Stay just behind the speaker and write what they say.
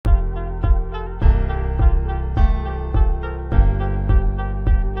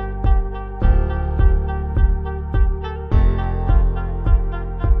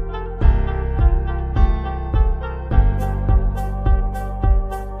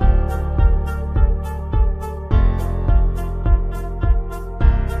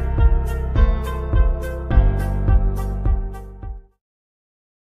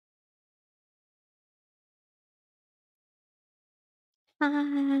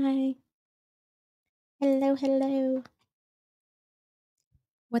Hi. Hello, hello.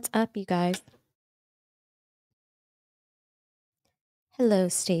 What's up, you guys? Hello,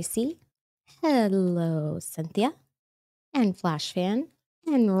 Stacy. Hello, Cynthia. And Flash Fan.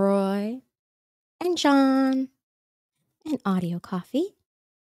 And Roy. And John. And Audio Coffee.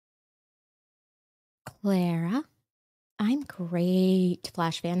 Clara. I'm great,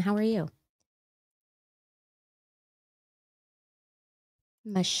 Flash Fan. How are you?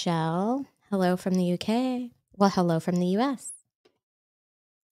 Michelle. Hello from the UK. Well, hello from the US.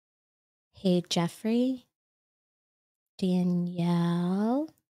 Hey, Jeffrey. Danielle.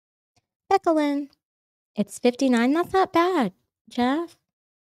 Beckelin. It's 59. That's not bad, Jeff.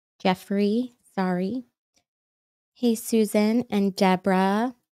 Jeffrey. Sorry. Hey, Susan and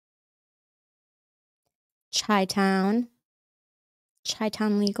Deborah. Chi-Town.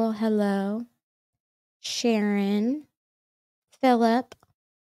 Chi-Town Legal, hello. Sharon. Philip.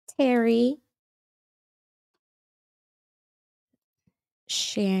 Terry.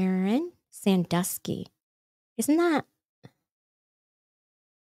 Sharon. Sandusky. Isn't that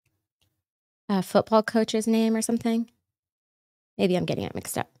a football coach's name or something? Maybe I'm getting it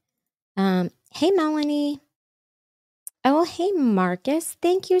mixed up. Hey, Melanie. Oh, hey, Marcus.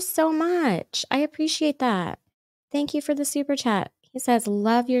 Thank you so much. I appreciate that. Thank you for the super chat. He says,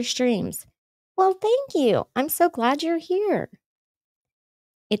 love your streams. Well, thank you. I'm so glad you're here.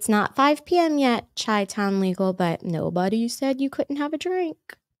 It's not 5 p.m. yet, Chi-Town Legal, but nobody said you couldn't have a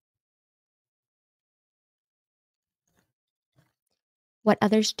drink. What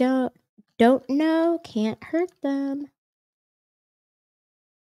others don't know can't hurt them.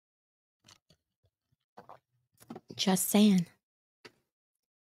 Just saying.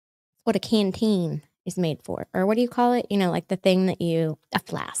 What a canteen is made for. Or what do you call it? You know, like the thing that you... A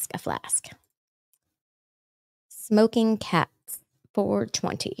flask. Smoking Cats.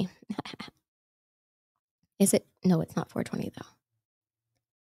 420. Is it? No, it's not 420 though.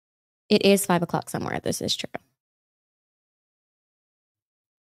 It is 5 o'clock somewhere. This is true.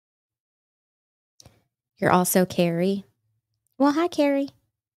 You're also Carrie. Well, hi, Carrie.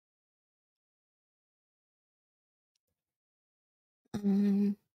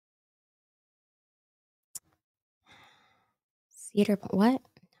 Cedar Point. What?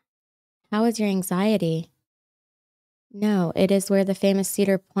 How is your anxiety? No, it is where the famous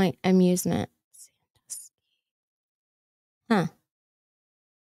Cedar Point amusement. Huh.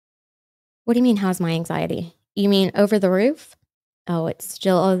 What do you mean, how's my anxiety? You mean over the roof? Oh, it's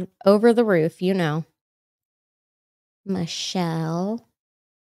still over the roof, you know. Michelle.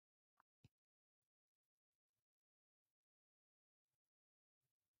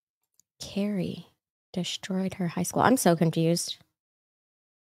 Carrie destroyed her high school. I'm so confused.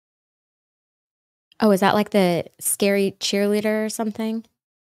 Oh, is that like the scary cheerleader or something?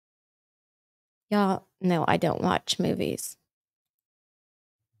 Y'all, no, I don't watch movies.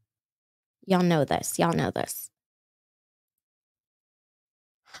 Y'all know this.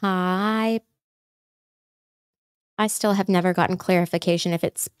 Hi. I still have never gotten clarification if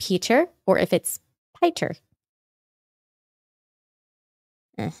it's Peter or if it's Peter.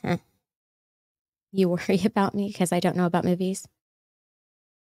 Uh-huh. You worry about me because I don't know about movies?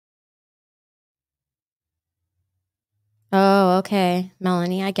 Oh, okay.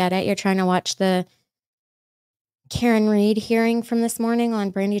 Melanie, I get it. You're trying to watch the Karen Reed hearing from this morning on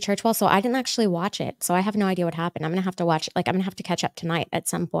Brandy Churchwell. So I didn't actually watch it. So I have no idea what happened. I'm going to have to watch it. Like, I'm going to have to catch up tonight at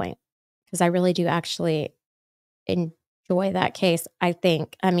some point because I really do actually enjoy that case. I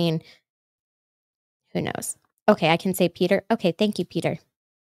think, I mean, who knows? Okay, I can say Peter. Okay, thank you, Peter.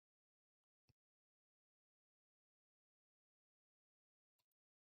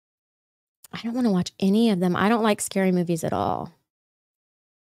 I don't want to watch any of them. I don't like scary movies at all.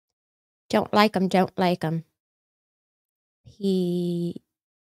 Don't like them. Pieter?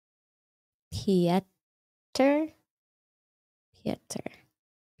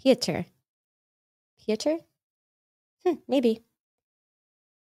 Pieter? Maybe.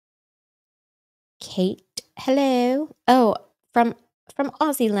 Kate, hello. Oh, from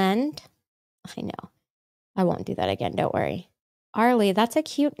Aussieland. I know. I won't do that again. Don't worry. Arlie, that's a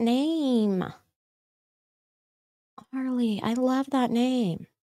cute name. Arlie, I love that name.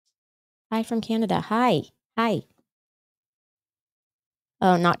 Hi from Canada. Hi.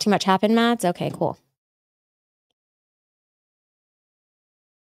 Oh, not too much happened, Mads? Okay, cool.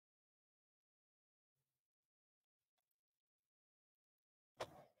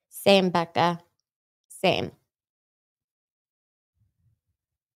 Same, Becca. Same.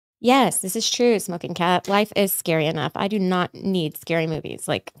 Yes, this is true, Smoking Cat. Life is scary enough. I do not need scary movies.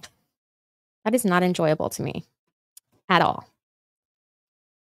 Like, that is not enjoyable to me at all.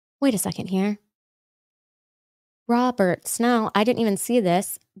 Wait a second here. Robert Snell, I didn't even see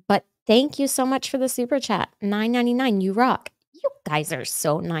this, but thank you so much for the super chat. $9.99. You rock. You guys are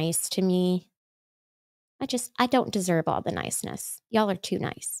so nice to me. I don't deserve all the niceness. Y'all are too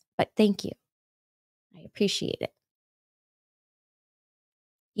nice, but thank you. I appreciate it.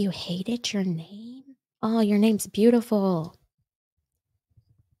 You hated your name? Oh, your name's beautiful.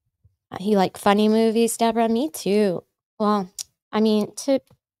 You like funny movies, Deborah? Me too. Well, I mean, to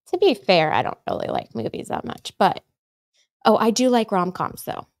be fair, I don't really like movies that much, but oh, I do like rom-coms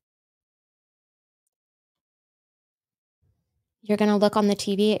though. You're gonna look on the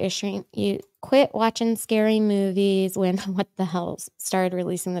TV at your stream. You quit watching scary movies when what the hell started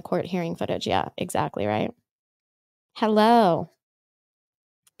releasing the court hearing footage. Yeah, exactly right. Hello,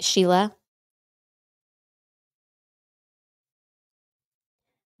 Sheila.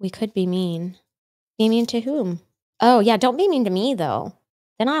 We could be mean. Be mean to whom? Oh, yeah, don't be mean to me, though.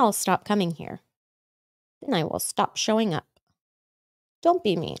 Then I'll stop coming here. Then I will stop showing up. Don't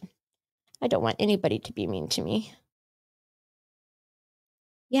be mean. I don't want anybody to be mean to me.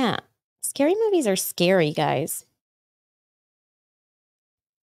 Yeah, scary movies are scary, guys.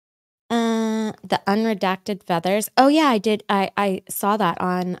 The Unredacted Feathers. Oh, yeah, I did. I saw that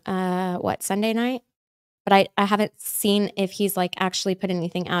on, Sunday night? But I haven't seen if he's, like, actually put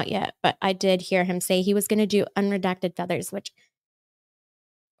anything out yet, but I did hear him say he was gonna do Unredacted Feathers, which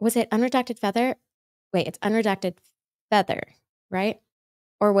was it Unredacted Feather? Wait, it's Unredacted Feather, right?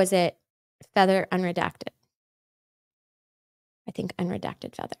 Or was it Feather Unredacted? I think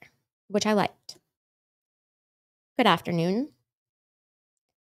Unredacted Feather, which I liked. Good afternoon.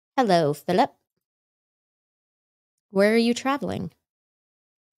 Hello, Philip. Where are you traveling?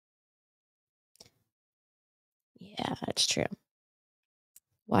 Yeah, that's true.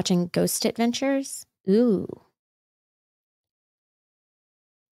 Watching Ghost Adventures? Ooh.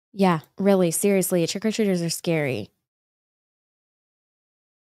 Yeah, really, seriously, trick-or-treaters are scary.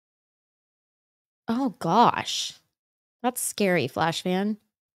 Oh gosh. That's scary, Flash fan.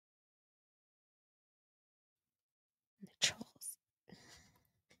 The trolls.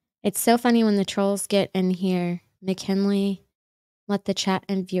 It's so funny when the trolls get in here. McKinley, let the chat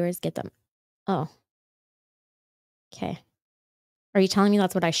and viewers get them. Oh. Okay. Are you telling me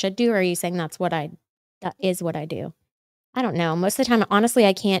that's what I should do, or are you saying that is what I do? I don't know. Most of the time, honestly,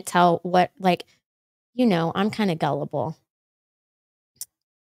 I can't tell what, like, I'm kind of gullible.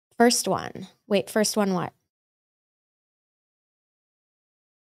 First one. Wait, first one what?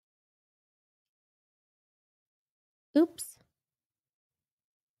 Oops.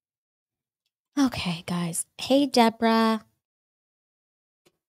 Okay, guys. Hey, Deborah.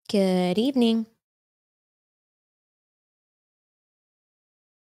 Good evening.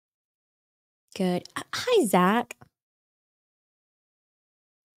 Good. Hi, Zach.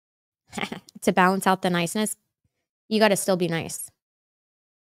 To balance out the niceness, you got to still be nice.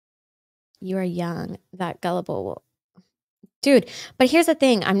 You are young. That gullible will. Dude, but here's the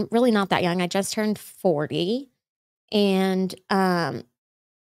thing. I'm really not that young. I just turned 40. And I'm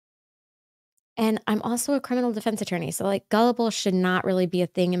also a criminal defense attorney. So, like, gullible should not really be a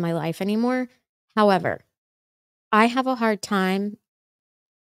thing in my life anymore. However, I have a hard time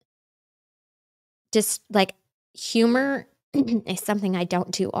just like humor is something I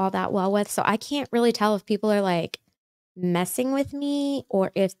don't do all that well with. So I can't really tell if people are like messing with me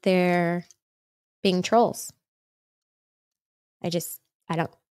or if they're being trolls. I just I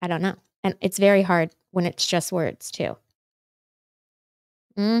don't know. And it's very hard when it's just words too.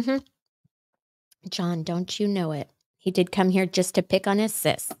 Mhm. John, don't you know it? He did come here just to pick on his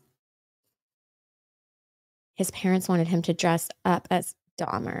sis. His parents wanted him to dress up as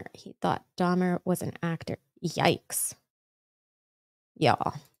Dahmer. He thought Dahmer was an actor. Yikes.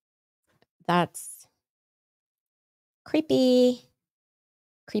 Y'all. That's creepy.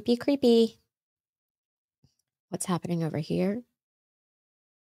 Creepy, creepy. What's happening over here?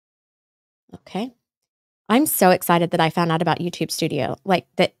 Okay. I'm so excited that I found out about YouTube Studio. Like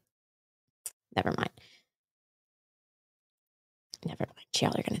that. Never mind. Never mind. Y'all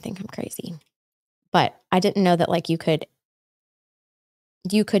are going to think I'm crazy. But I didn't know that like you could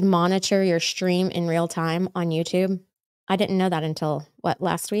monitor your stream in real time on YouTube. I didn't know that until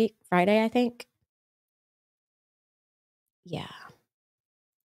last week, Friday, I think. Yeah.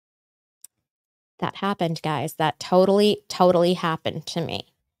 That happened, guys. That totally, totally happened to me.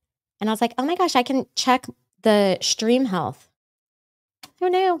 And I was like, oh my gosh, I can check the stream health. Who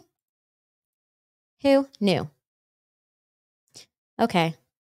knew? Who knew? Okay.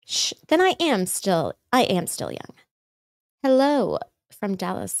 Then I am still young. Hello from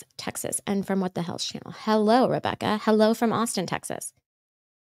Dallas, Texas, and from What the Hell's channel. Hello, Rebecca. Hello from Austin, Texas.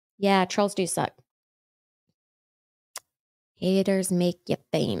 Yeah, trolls do suck. Haters make you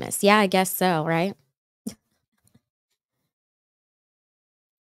famous. Yeah, I guess so, right?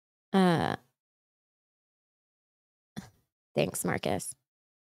 Uh, thanks, Marcus.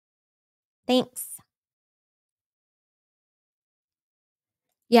 Thanks.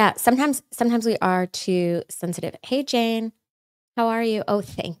 Yeah, sometimes we are too sensitive. Hey, Jane, how are you? Oh,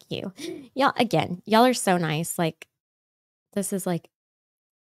 thank you. Y'all are so nice. Like, this is like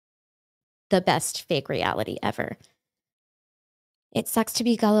the best fake reality ever. It sucks to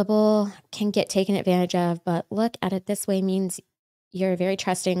be gullible, can get taken advantage of, but look at it this way means you're very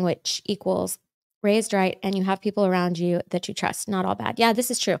trusting, which equals raised right, and you have people around you that you trust. Not all bad. Yeah, this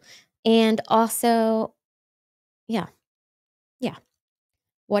is true. And also, yeah, yeah.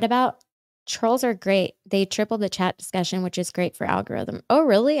 What about trolls are great. They triple the chat discussion, which is great for algorithm. Oh,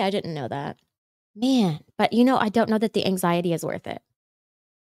 really? I didn't know that. Man, but I don't know that the anxiety is worth it.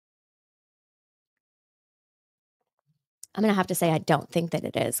 I'm gonna have to say I don't think that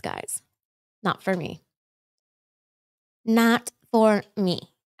it is, guys. Not for me. Not for me.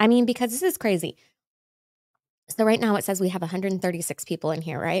 I mean, because this is crazy. So right now it says we have 136 people in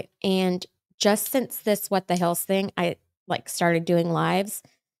here, right? And just since this What the Hills thing, I like started doing lives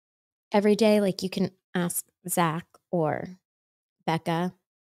every day. Like you can ask Zach or Becca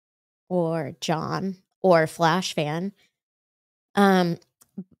or John or Flash fan. Um,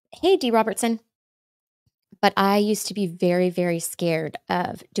 hey D Robertson. But I used to be very, very scared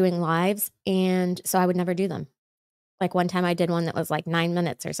of doing lives, and so I would never do them. Like one time I did one that was like 9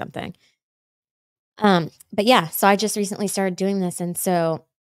 minutes or something. But yeah, so I just recently started doing this, and so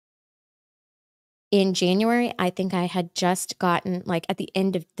in January, I think I had just gotten like at the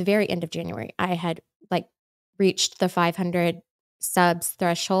very end of January, I had like reached the 500 subs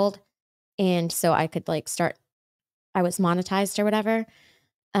threshold. And so I could like I was monetized or whatever.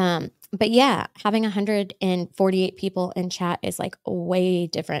 But yeah, having 148 people in chat is like way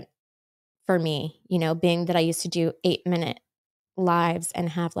different for me, being that I used to do 8-minute lives and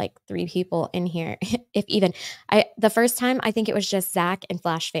have like 3 people in here, if even. The first time, I think it was just Zach and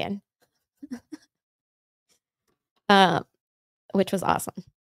Flash Fan, uh, which was awesome.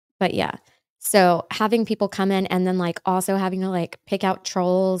 But yeah. So having people come in and then like also having to like pick out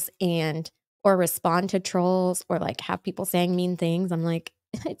trolls or respond to trolls or like have people saying mean things. I'm like,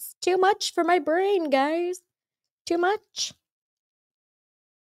 it's too much for my brain, guys. Too much.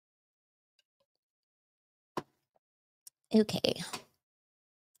 Okay.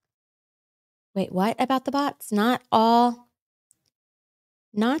 Wait, what about the bots? Not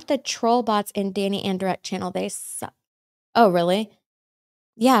the troll bots in Danny and Direct channel. They suck. Oh, really?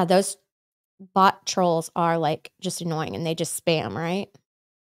 Yeah, those bot trolls are like just annoying and they just spam, right?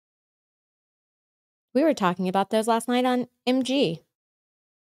 We were talking about those last night on MG,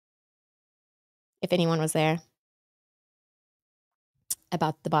 if anyone was there,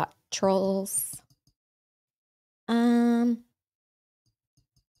 about the bot trolls. Um,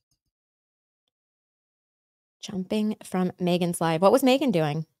 Jumping from Megan's live. What was Megan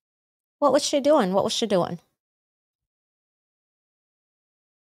doing? What was she doing? What was she doing?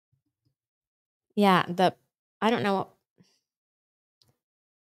 Yeah, I don't know.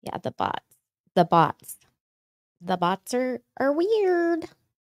 Yeah, the bots. The bots. The bots are weird.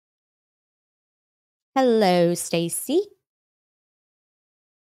 Hello, Stacy.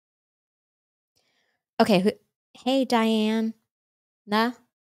 Okay, hey Diane.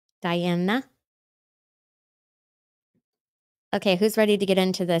 Diana. Okay, who's ready to get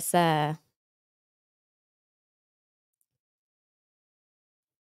into this as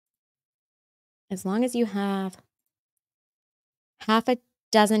long as you have half a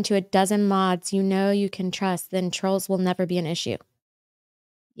dozen to a dozen mods you can trust, then trolls will never be an issue.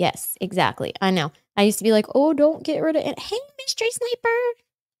 Yes, exactly. I know. I used to be like, oh, don't get rid of it. Hey, Mystery Sniper.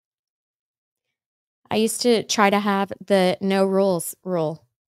 I used to try to have the no rules rule.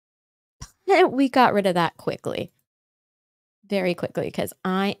 We got rid of that quickly, very quickly, because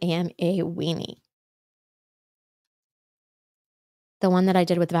I am a weenie. The one that I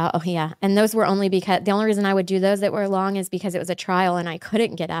did with Val, oh yeah. And those were only because the only reason I would do those that were long is because it was a trial and I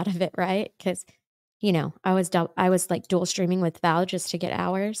couldn't get out of it, right? Because, I was like dual streaming with Val just to get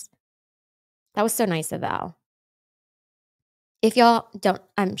hours. That was so nice of Val. If y'all don't,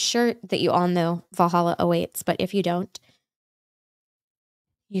 I'm sure that you all know Valhalla awaits, but if you don't,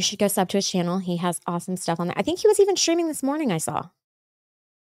 you should go sub to his channel. He has awesome stuff on there. I think he was even streaming this morning, I saw.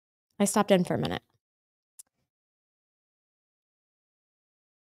 I stopped in for a minute.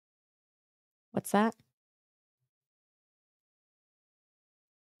 What's that?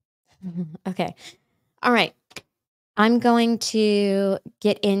 Okay. All right. I'm going to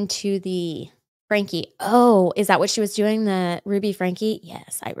get into the Frankie. Oh, is that what she was doing? The Ruby Frankie?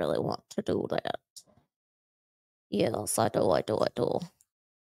 Yes, I really want to do that. Yes, I do.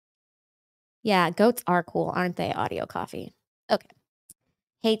 Yeah, goats are cool, aren't they? Audio coffee. Okay.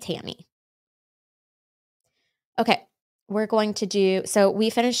 Hey, Tammy. Okay. We're going to do, so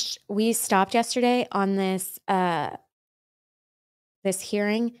we stopped yesterday on this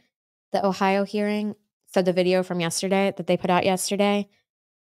hearing, the Ohio hearing. So the video from yesterday that they put out yesterday.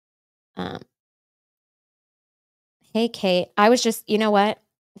 Hey, Kate. I was just, you know what?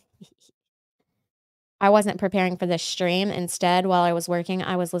 I wasn't preparing for this stream. Instead, while I was working,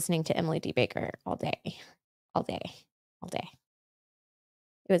 I was listening to Emily D. Baker all day, all day, all day.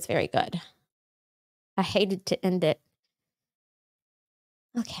 It was very good. I hated to end it.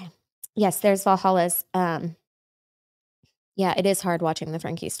 Okay. Yes, there's Valhalla's. Yeah, it is hard watching the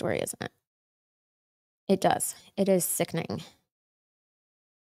Frankie story, isn't it? It does. It is sickening.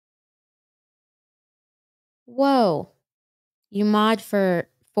 Whoa. You mod for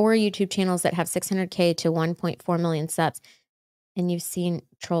 4 YouTube channels that have 600K to 1.4 million subs, and you've seen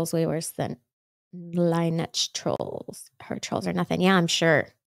trolls way worse than Lineage trolls. Her trolls are nothing. Yeah, I'm sure.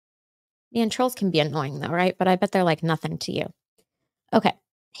 Man, trolls can be annoying though, right? But I bet they're like nothing to you. Okay.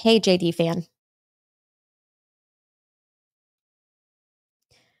 Hey, JD fan.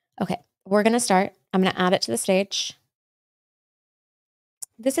 Okay, we're going to start. I'm going to add it to the stage.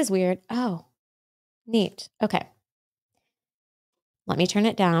 This is weird. Oh, neat. Okay. Let me turn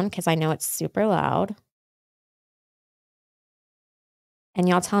it down because I know it's super loud. And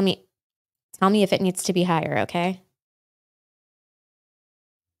y'all tell me if it needs to be higher, okay?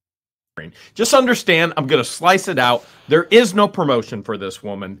 Just understand, I'm going to slice it out. There is no promotion for this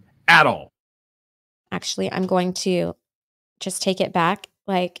woman at all. Actually, I'm going to just take it back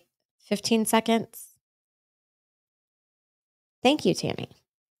like 15 seconds. Thank you, Tammy.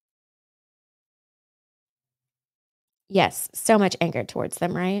 Yes, so much anger towards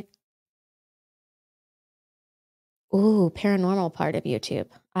them, right? Ooh, paranormal part of YouTube.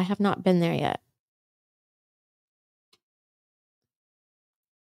 I have not been there yet.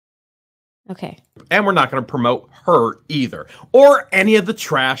 Okay. And we're not going to promote her either, or any of the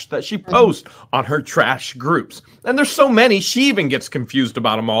trash that she posts on her trash groups. And there's so many, she even gets confused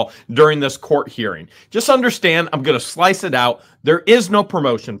about them all during this court hearing. Just understand, I'm going to slice it out. There is no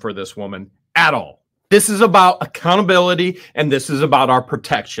promotion for this woman at all. This is about accountability, and this is about our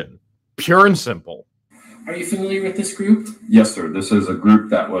protection. Pure and simple. Are you familiar with this group? Yes, sir. This is a group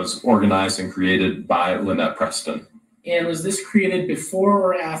that was organized and created by Lynette Preston. And was this created before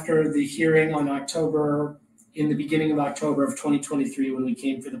or after the hearing in the beginning of October of 2023 when we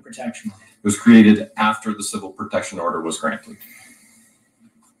came for the protection? It was created after the civil protection order was granted.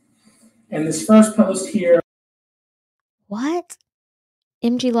 And this first post here. What?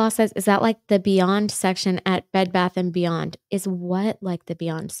 MG Law says, is that like the Beyond section at Bed Bath & Beyond? Is what like the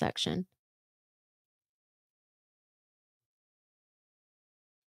Beyond section?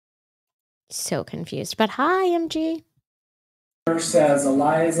 So confused. But hi, MG. Says, a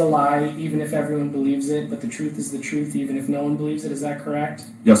lie is a lie, even if everyone believes it, but the truth is the truth, even if no one believes it. Is that correct?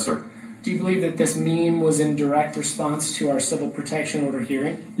 Yes, sir. Do you believe that this meme was in direct response to our civil protection order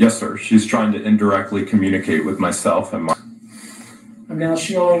hearing? Yes, sir. She's trying to indirectly communicate with myself and I'm now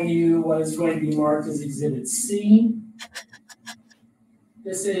showing you what is going to be marked as Exhibit C.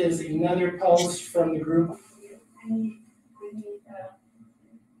 This is another post from the group. I need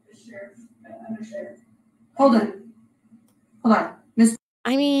the sheriff, undersheriff. Hold on. Miss.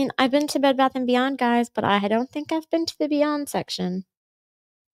 I mean, I've been to Bed Bath & Beyond, guys, but I don't think I've been to the Beyond section.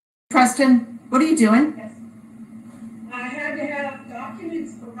 Preston, what are you doing? Yes. I had to have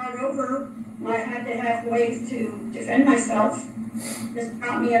documents brought over. I had to have ways to defend myself. Just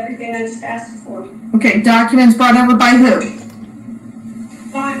brought me everything I just asked for. Okay, documents brought over by who?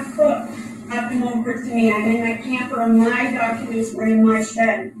 My cook got them over to me. I'm in my camper, and my documents were in my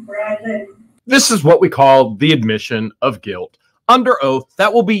shed where I live. This is what we call the admission of guilt under oath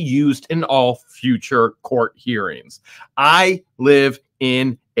that will be used in all future court hearings. I live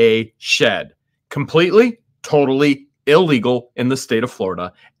in a shed. Completely, totally illegal in the state of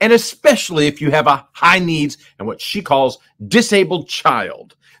Florida, and especially if you have a high needs and what she calls disabled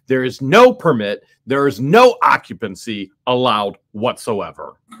child. There is no permit, there is no occupancy allowed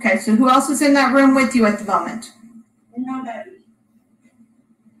whatsoever. Okay, so who else is in that room with you at the moment?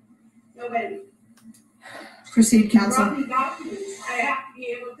 Nobody. Proceed, counsel. Brought me documents. I have to be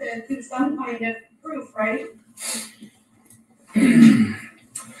able to do some kind of proof, right?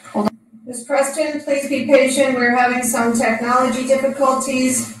 Hold on. Ms. Preston, please be patient. We're having some technology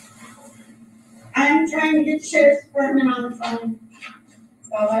difficulties. I'm trying to get the sheriff's department on the phone.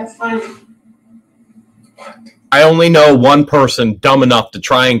 So that's fine. I only know one person dumb enough to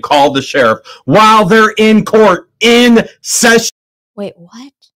try and call the sheriff while they're in court in session. Wait,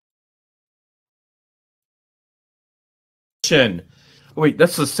 what? Wait,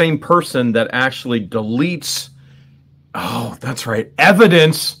 that's the same person that actually deletes, oh, that's right,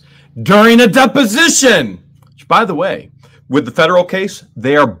 evidence during a deposition. Which, by the way, with the federal case,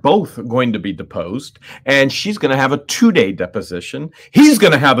 they are both going to be deposed, and she's going to have a 2-day deposition. He's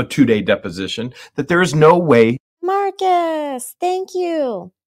going to have a 2-day deposition. That there is no way. Marcus, thank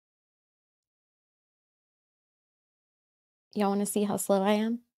you. Y'all want to see how slow I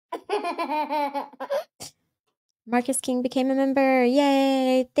am? Marcus King became a member.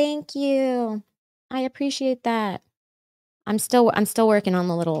 Yay! Thank you. I appreciate that. I'm still working on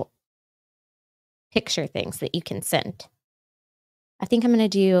the little picture things that you can send. I think I'm going to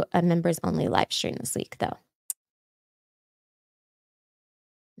do a members only live stream this week, though.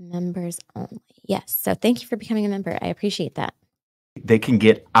 Members only. Yes. So thank you for becoming a member. I appreciate that. They can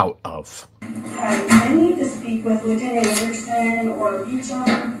get out of. I need to speak with Lieutenant Anderson or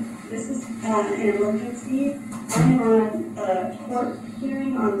HR. This is an emergency. I'm on a court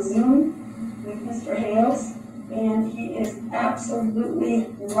hearing on Zoom with Mr. Hales, and he is absolutely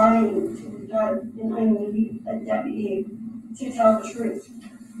lying to the judge, and I need a deputy to tell the truth.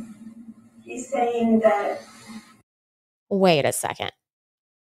 He's saying that. Wait a second.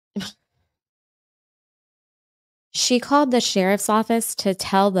 She called the sheriff's office to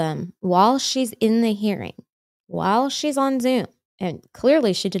tell them while she's in the hearing, while she's on Zoom, and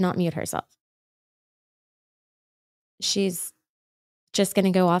clearly she did not mute herself. She's just going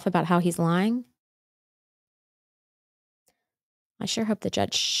to go off about how he's lying. I sure hope the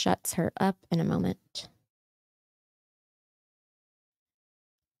judge shuts her up in a moment.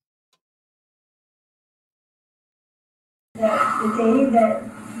 That the day that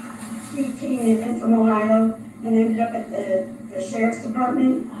he came in from Ohio and ended up at the sheriff's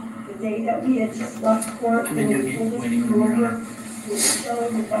department, the day that we had just left court and we pulled this over, we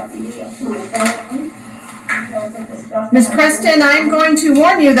showed the deputy up to my phone. Ms. Preston, I'm going to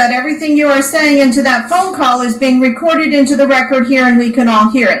warn you that everything you are saying into that phone call is being recorded into the record here and we can all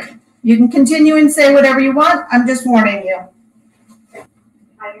hear it. You can continue and say whatever you want. I'm just warning you.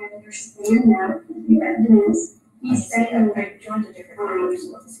 I understand that. The evidence. He's saying I joined a different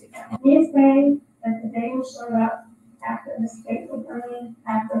he's saying that the day we showed up after the state attorney,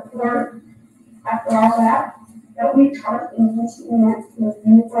 after court, after all that we charged him with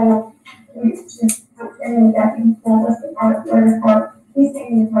vehicle. We just saying that he pulled us apart, where apart. He's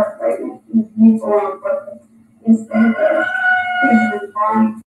saying his heart breaking, his vehicle on purpose. Instead of his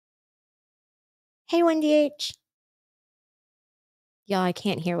response. Hey, Wendy H. Y'all, I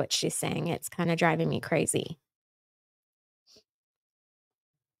can't hear what she's saying. It's kind of driving me crazy.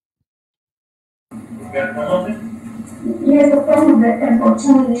 He has a phone of it and we're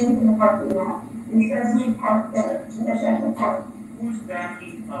turning it into the parking lot. He says we parked there, so that's at the park. Who's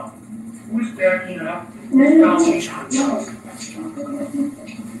backing up? Who's backing up? No.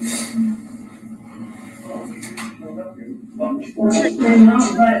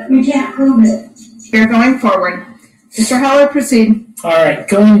 But we can't prove it. You're going forward. Mr. Heller, proceed. All right,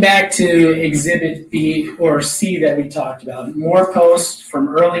 going back to Exhibit B or C that we talked about. More posts from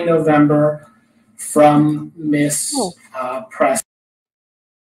early November from Miss Preston.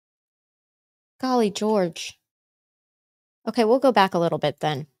 Golly, George. Okay, we'll go back a little bit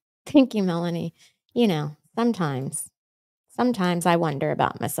then. Thank you, Melanie. You know, sometimes I wonder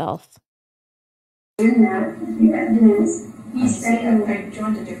about myself. In that, the evidence, he's saying I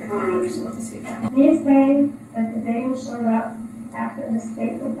joined a different one. He's saying that the day we showed up after the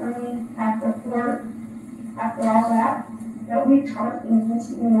state attorney, after court, after all that we charged him with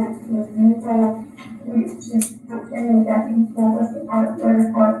vehicle. We just saying that he pulled us apart, where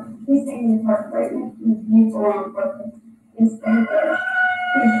apart. He's saying his heart breaking, his vehicle on purpose. Instead of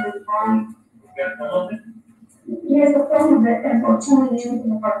his response. He has a phone of it and we're turning it into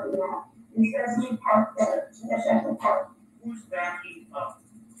the parking lot. He says we parked there, so that's at the park. Who's backing up?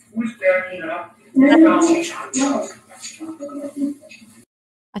 Who's backing up? No.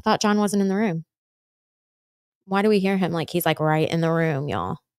 I thought John wasn't in the room. Why do we hear him like he's like right in the room,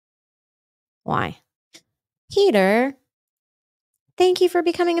 y'all? Why? Peter, thank you for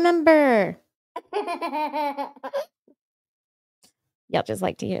becoming a member. Y'all just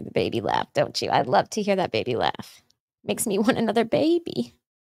like to hear the baby laugh, don't you? I'd love to hear that baby laugh. Makes me want another baby.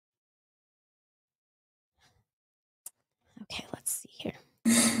 Okay, let's see here.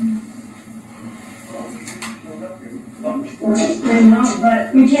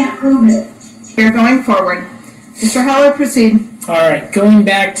 But we can't prove it. We're going forward. Mr. Heller, proceed. All right, going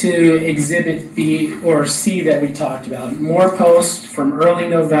back to Exhibit B or C that we talked about, more posts from early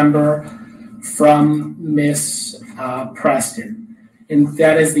November from Miss Preston. And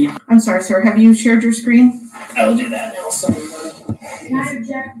that is the... I'm sorry, sir. Have you shared your screen? I'll do that now. Sorry. Can I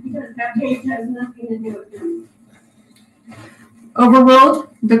object because that page has nothing to do with them? Overruled.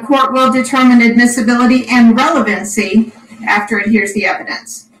 The court will determine admissibility and relevancy after it hears the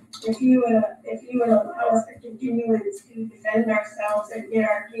evidence. If you would allow us to continue to defend ourselves and get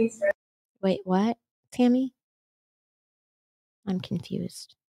our case ready. Wait, what, Tammy? I'm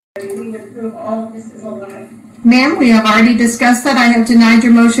confused. We would prove all of this is a lie. Ma'am, we have already discussed that. I have denied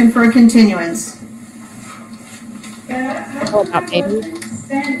your motion for a continuance. Hold up, baby.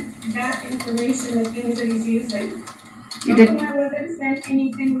 Send that information that anybody's using. You did. I wasn't sent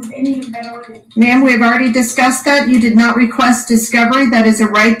anything with any of that on it. Ma'am, we have already discussed that. You did not request discovery. That is a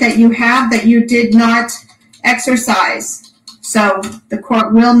right that you have that you did not exercise. So the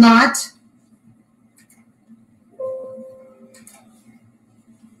court will not.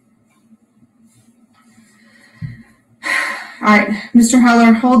 All right, Mr.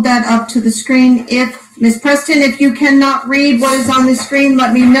 Heller, hold that up to the screen. If, Ms. Preston, if you cannot read what is on the screen,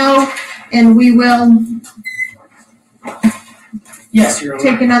 let me know, and we will Yes, Your Honor.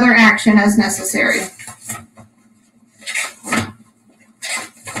 take another action as necessary.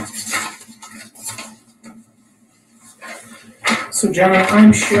 So, gentlemen,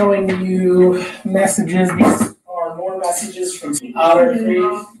 I'm showing you messages. These are more messages from Otter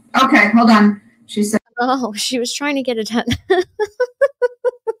Creek. Okay, hold on. She said, Oh, she was trying to get a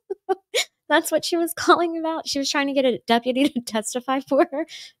That's what she was calling about? She was trying to get a deputy to testify for her?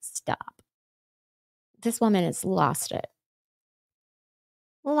 Stop. This woman has lost it.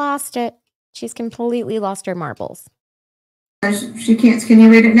 Lost it. She's completely lost her marbles. she can't. Can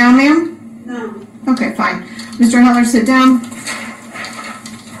you read it now, ma'am? No. Okay, fine. Mr. Heller, sit down.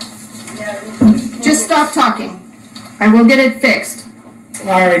 Just stop talking. I will get it fixed.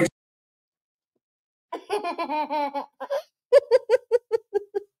 All right.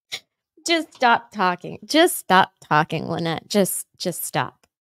 Just stop talking. Just stop talking, Lynette. Just stop.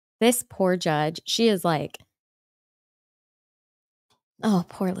 This poor judge, she is like, oh,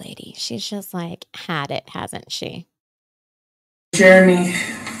 poor lady. She's just like had it, hasn't she? Jeremy.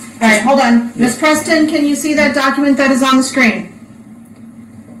 All right, hold on. Ms. Preston, can you see that document that is on the screen?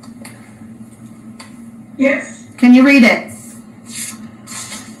 Yes. Can you read it?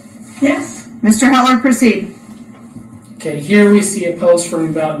 Yes. Mr. Heller, proceed. Okay, here we see a post from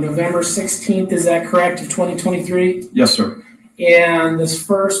about November 16th. Is that correct, of 2023? Yes, sir. And this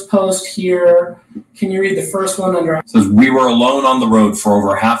first post here, can you read the first one under? It says, we were alone on the road for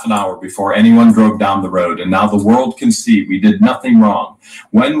over half an hour before anyone drove down the road, and now the world can see we did nothing wrong.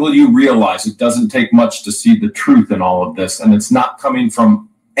 When will you realize it doesn't take much to see the truth in all of this, and it's not coming from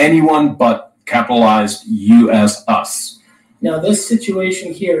anyone but capitalized you as us? Now, this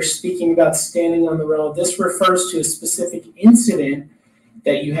situation here, speaking about standing on the road, this refers to a specific incident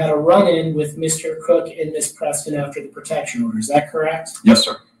that you had a run-in with Mr. Cook and Miss Preston after the protection order. Is that correct? Yes,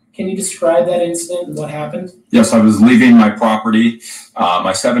 sir. Can you describe that incident and what happened? Yes, I was leaving my property,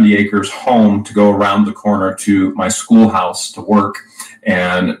 my 70 acres home to go around the corner to my schoolhouse to work.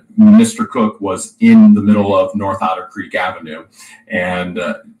 And Mr. Cook was in the middle of North Otter Creek Avenue and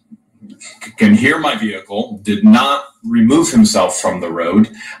can hear my vehicle, did not remove himself from the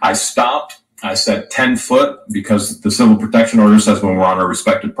road. I stopped. I said 10 foot because the civil protection order says when we're on our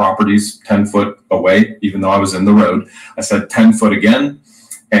respected properties, 10 foot away, even though I was in the road. I said 10 foot again,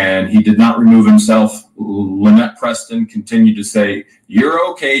 and he did not remove himself. Lynette Preston continued to say, you're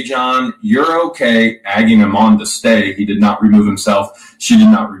okay, John, you're okay, egging him on to stay. He did not remove himself. She did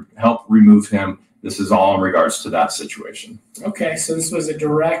not help remove him. This is all in regards to that situation. Okay, so this was a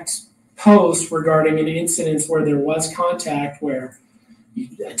direct post regarding an incident where there was contact where you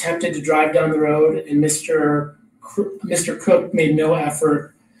attempted to drive down the road and Mr. Cook made no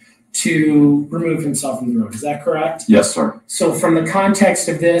effort to remove himself from the road. Is that correct? Yes, sir. So from the context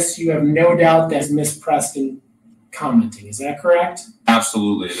of this, you have no doubt that's Miss Preston commenting. Is that correct?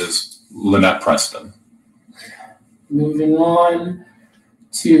 Absolutely, it is Lynette Preston. Moving on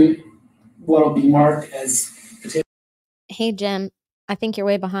to what will be marked as petition. Hey, Jim, I think you're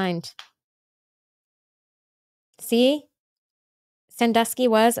way behind. See? Sandusky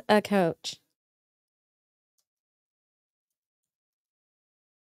was a coach.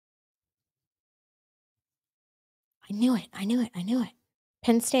 I knew it.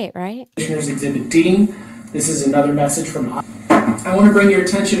 Penn State, right? Commissioner's Exhibit D. This is another message from I want to bring your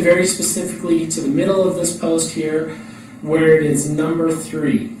attention very specifically to the middle of this post here where it is number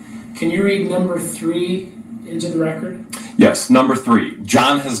 3. Can you read number 3 into the record? Yes, number 3,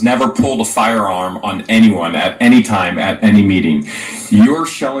 John has never pulled a firearm on anyone at any time at any meeting. You're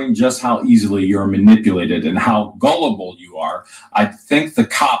showing just how easily you're manipulated and how gullible you are. I think the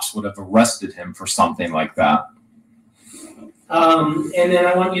cops would have arrested him for something like that. And then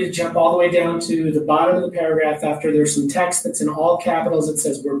I want you to jump all the way down to the bottom of the paragraph after there's some text that's in all capitals. It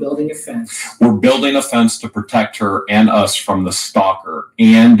says, we're building a fence. We're building a fence to protect her and us from the stalker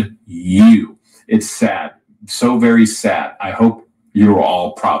and you. It's sad. So very sad. I hope you're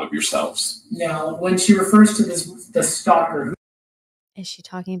all proud of yourselves. Now, when she refers to the stalker. Is she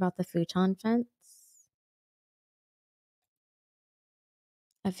talking about the futon fence?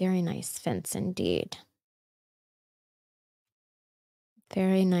 A very nice fence indeed.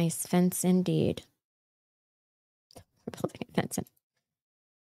 Very nice fence indeed. We're building a fence.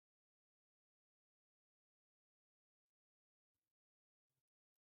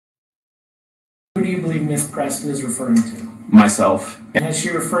 Who do you believe Miss Preston is referring to? Myself. And has she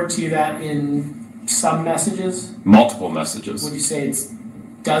referred to you that in some messages? Multiple messages. Would you say it's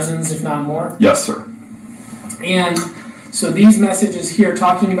dozens, if not more? Yes, sir. And so these messages here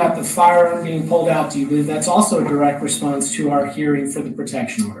talking about the firearm being pulled out, do you believe that's also a direct response to our hearing for the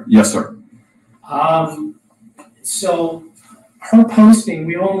protection order? Yes, sir. So her posting,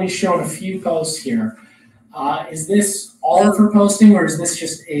 we've only shown a few posts here. Is this all of her posting, or is this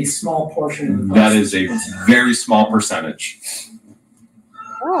just a small portion of the posting? That is a very small percentage.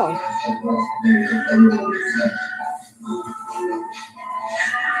 Oh.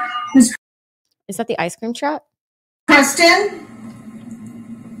 Is that the ice cream truck? Preston,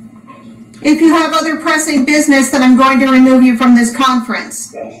 if you have other pressing business, then I'm going to remove you from this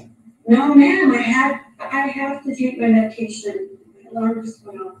conference. No, ma'am, I have to take my medication. My alarm just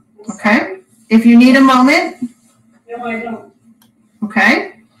went off. Okay. If you need a moment. No, I don't.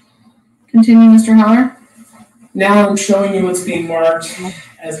 Okay. Continue, Mr. Heller. Now I'm showing you what's being marked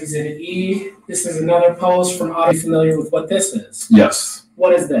as Exhibit E. This is another post from Are you familiar with what this is? Yes.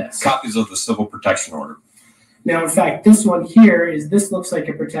 What is this? Copies of the civil protection order. Now, in fact, this one here this looks like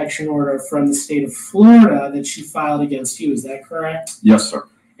a protection order from the state of Florida that she filed against you. Is that correct? Yes, sir.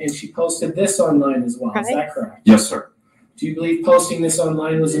 And she posted this online as well. Is that correct? Yes, sir. Do you believe posting this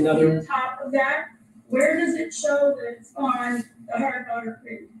online was another? On top of that, where does it show that it's on the hard water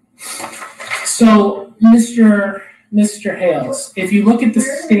creek? So, Mr. Hales, if you look at the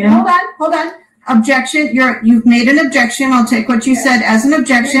stamp. Hold on. Objection. You've made an objection. I'll take what you said as an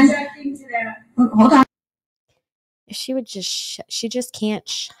objection. Objecting to that. Hold on. If she would just she just can't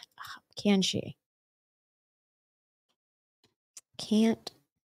shut up, can she? Can't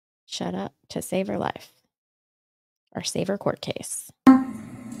shut up to save her life or save her court case.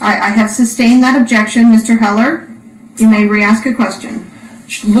 I have sustained that objection, Mr. Heller. You may re-ask a question.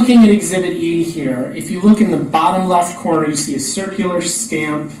 Looking at Exhibit E here, if you look in the bottom left corner, you see a circular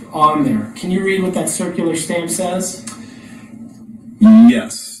stamp on there. Can you read what that circular stamp says?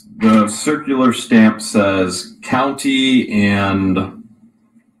 Yes. The circular stamp says County and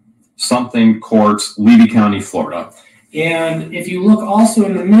something Courts, Levy County, Florida. And if you look also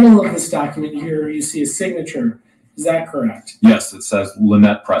in the middle of this document here, you see a signature. Is that correct? Yes, it says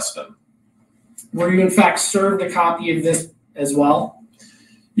Lynette Preston. Were you in fact served a copy of this as well?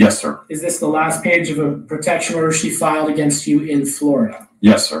 Yes, sir. Is this the last page of a protection order she filed against you in Florida?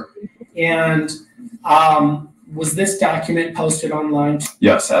 Yes, sir. And was this document posted online?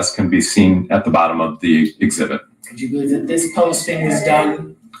 Yes, as can be seen at the bottom of the exhibit. Could you believe that this posting was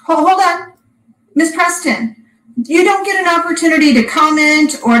done? Hold on. Ms. Preston, you don't get an opportunity to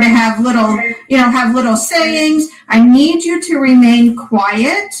comment or to have little sayings. I need you to remain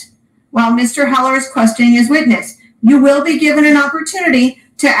quiet while Mr. Heller is questioning his witness. You will be given an opportunity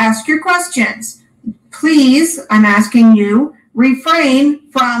to ask your questions. Please, I'm asking you, refrain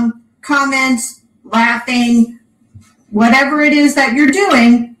from comments, laughing, whatever it is that you're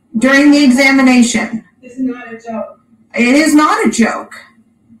doing during the examination. This is not a joke. It is not a joke.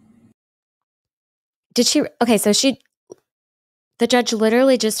 Did she? Okay, so the judge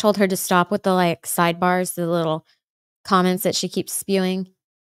literally just told her to stop with the sidebars, the little comments that she keeps spewing.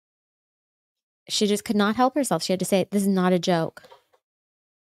 She just could not help herself. She had to say, this is not a joke.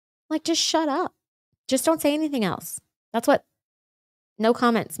 Just shut up. Just don't say anything else. That's what no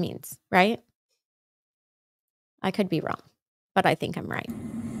comments means, right? I could be wrong, but I think I'm right.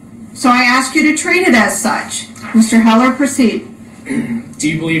 So I ask you to treat it as such. Mr. Heller, proceed. Do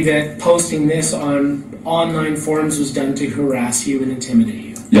you believe that posting this on online forums was done to harass you and intimidate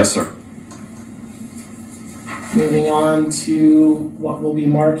you? Yes, sir. Moving on to what we'll be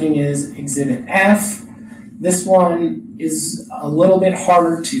marking as Exhibit F. This one is a little bit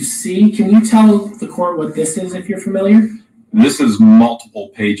harder to see. Can you tell the court what this is if you're familiar? This is multiple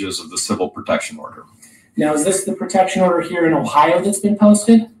pages of the civil protection order. Now, is this the protection order here in Ohio that's been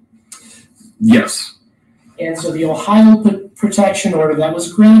posted? Yes. And so the Ohio protection order that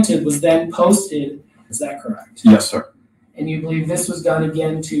was granted was then posted. Is that correct? Yes, sir. And you believe this was done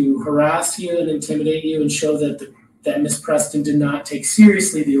again to harass you and intimidate you and show that that Ms. Preston did not take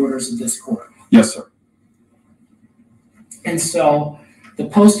seriously the orders of this court? Yes, sir. And so the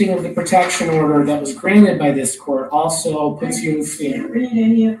posting of the protection order that was granted by this court also puts you in fear. I can't read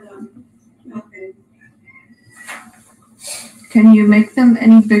any of them. Nothing. Can you make them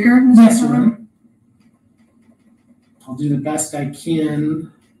any bigger, Mr. Yes, Heller? ma'am. I'll do the best I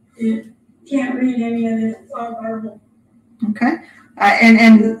can. Can't read any of it. It's all garbled. Okay.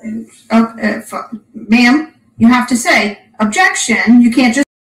 Ma'am, you have to say objection. You can't just.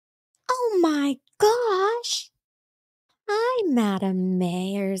 Oh my gosh. Hi, Madam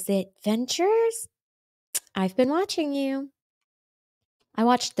Mayor's Adventures. I've been watching you. I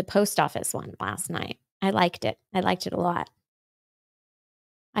watched the post office one last night. I liked it. I liked it a lot.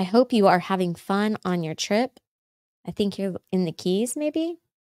 I hope you are having fun on your trip. I think you're in the Keys, maybe.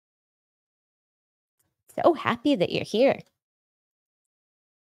 So happy that you're here.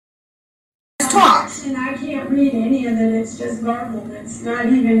 Talk. And I can't read any of it. It's just garbled. It's not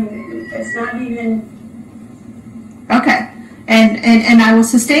even. Okay. And I will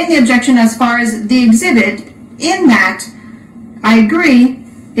sustain the objection as far as the exhibit, in that I agree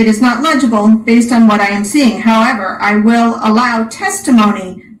it is not legible based on what I am seeing. However, I will allow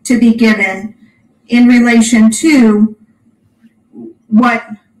testimony to be given in relation to what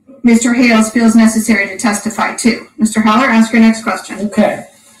Mr. Hales feels necessary to testify to. Mr. Heller, ask your next question. Okay.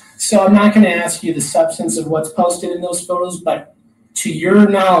 So I'm not going to ask you the substance of what's posted in those photos, but to your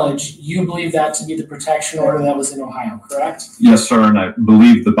knowledge, you believe that to be the protection order that was in Ohio, correct? Yes, sir, and I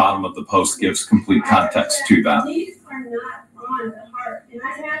believe the bottom of the post gives complete context to that. These are not on the heart. And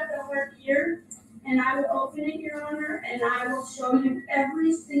I have the heart here, and I will open it, Your Honor, and I will show you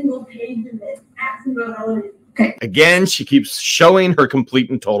every single page of it. That's not on it. Again, she keeps showing her complete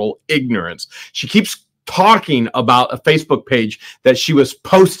and total ignorance. She keeps talking about a Facebook page that she was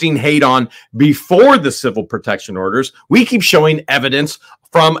posting hate on before the civil protection orders. We keep showing evidence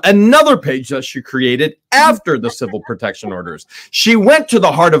from another page that she created after the civil protection orders. She went to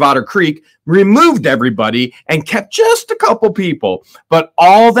the heart of Otter Creek, removed everybody, and kept just a couple people. But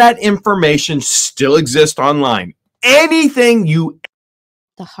all that information still exists online. Anything you...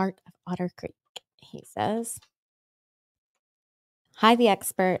 The heart of Otter Creek, he says. Hi, the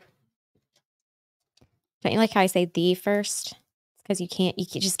expert. Don't you like how I say the first? It's because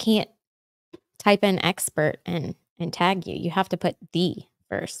you just can't type in expert and tag you. You have to put the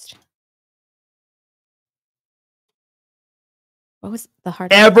first. What was the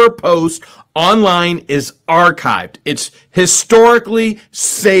heart? Ever post online is archived. It's historically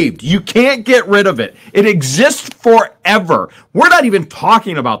saved. You can't get rid of it. It exists forever. We're not even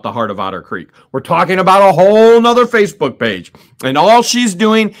talking about the heart of Otter Creek. We're talking about a whole nother Facebook page. And all she's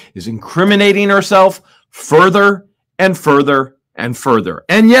doing is incriminating herself further and further and further.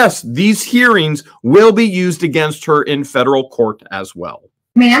 And yes, these hearings will be used against her in federal court as well.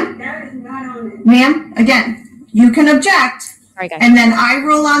 Ma'am? That is not on it. Ma'am, again, you can object. Sorry, guys. And then I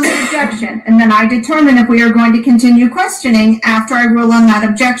rule on the objection, and then I determine if we are going to continue questioning after I rule on that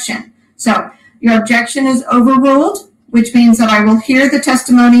objection. So your objection is overruled, which means that I will hear the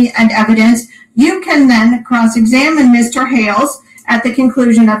testimony and evidence. You can then cross-examine Mr. Hales at the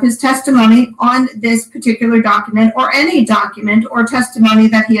conclusion of his testimony on this particular document or any document or testimony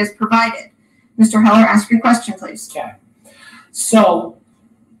that he has provided. Mr. Heller, ask your question, please. Okay. So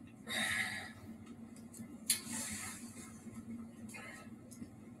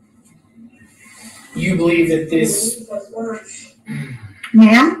you believe that this...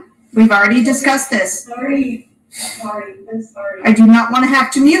 Ma'am, we've already discussed this. I'm sorry. I do not want to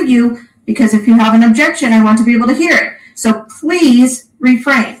have to mute you because if you have an objection, I want to be able to hear it. So please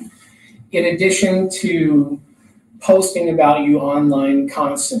refrain. In addition to posting about you online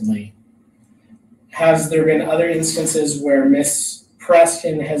constantly, has there been other instances where Miss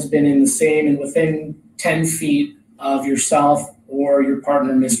Preston has been in the same and within 10 feet of yourself or your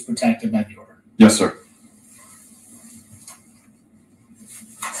partner misprotected by the order? Yes, sir.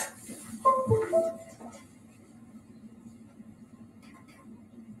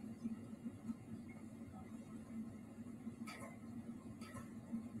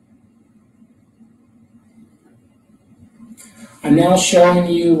 I'm now showing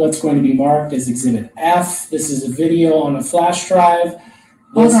you what's going to be marked as Exhibit F. This is a video on a flash drive.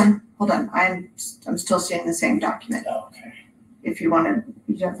 Hold on. hold on, I'm still seeing the same document. Oh, okay. If you want to,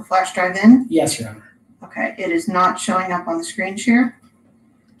 you have the flash drive in? Yes, Your Honor. Okay, it is not showing up on the screen share.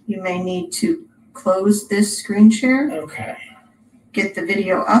 You may need to close this screen share, Okay. get the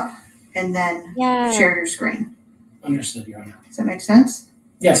video up, and then share your screen. Understood, Your Honor. Does that make sense?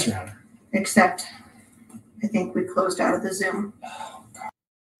 Yes, Your Honor. Except, I think we closed out of the Zoom.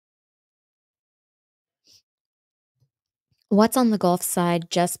 What's on the Gulf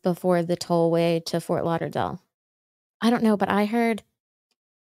side just before the tollway to Fort Lauderdale? I don't know, but I heard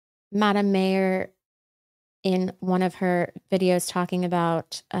Madam Mayor in one of her videos talking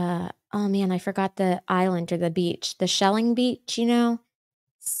about, oh man, I forgot the island or the beach, the Shelling Beach, you know,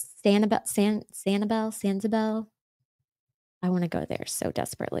 Sanibel. I want to go there so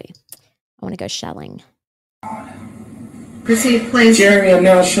desperately. I want to go shelling. Proceed, please. Jeremy, I'm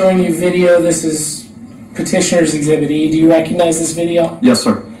now showing you video. This is Petitioner's Exhibit E. Do you recognize this video? Yes,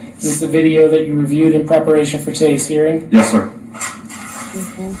 sir. Is this the video that you reviewed in preparation for today's hearing? Yes, sir.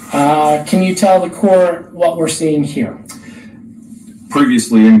 Can you tell the court what we're seeing here?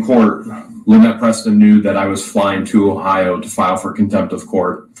 Previously in court, Lynette Preston knew that I was flying to Ohio to file for contempt of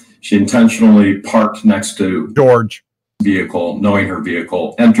court. She intentionally parked next to George. Vehicle, knowing her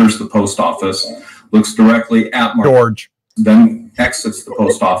vehicle, enters the post office, looks directly at George, then exits the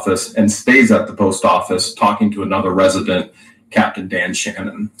post office and stays at the post office talking to another resident, Captain Dan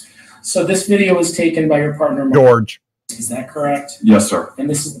Shannon. So this video was taken by your partner, Mark. George. Is that correct? Yes, sir. And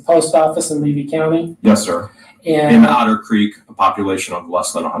this is the post office in Levy County? Yes, sir. And in Otter Creek, a population of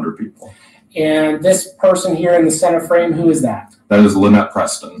less than 100 people. And this person here in the center frame, who is that? That is Lynette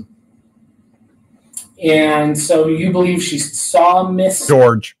Preston. And so you believe she saw Miss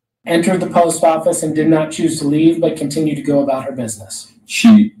George entered the post office and did not choose to leave, but continued to go about her business.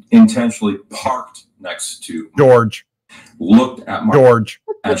 She intentionally parked next to George, looked at George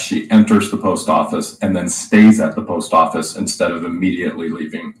as she enters the post office and then stays at the post office instead of immediately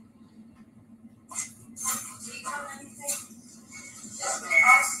leaving.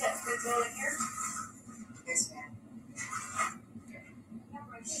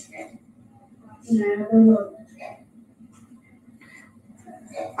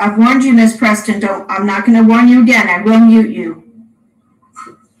 I've warned you, Miss Preston. I'm not going to warn you again. I will mute you.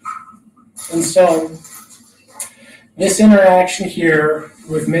 And so this interaction here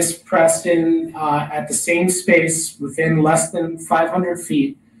with Miss Preston at the same space within less than 500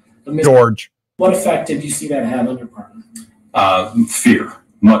 feet of Miss George. What effect did you see that have on your partner? Fear,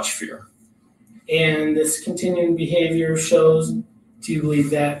 much fear. And this continuing behavior shows, do you believe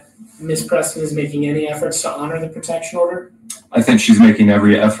that Miss Preston is making any efforts to honor the protection order? I think she's making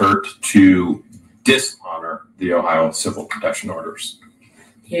every effort to dishonor the Ohio civil protection orders.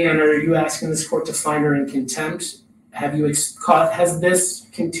 And are you asking this court to find her in contempt? Has this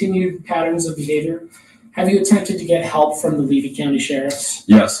continued patterns of behavior? Have you attempted to get help from the Levy County Sheriffs?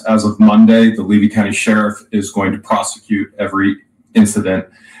 Yes, as of Monday, the Levy County Sheriff is going to prosecute every incident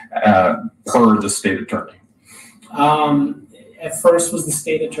per the state attorney. At first, was the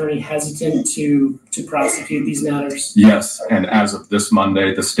state attorney hesitant to prosecute these matters? Yes, and as of this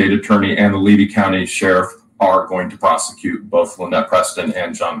Monday, the state attorney and the Levy County Sheriff are going to prosecute both Lynette Preston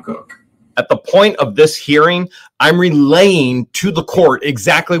and John Cook. At the point of this hearing, I'm relaying to the court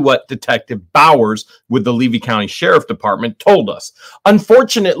exactly what Detective Bowers with the Levy County Sheriff Department told us.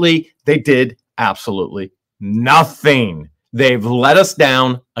 Unfortunately, they did absolutely nothing. They've let us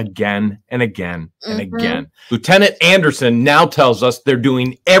down again and again and again. Lieutenant Anderson now tells us they're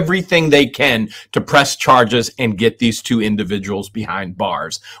doing everything they can to press charges and get these two individuals behind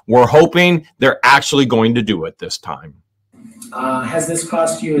bars. We're hoping they're actually going to do it this time. Has this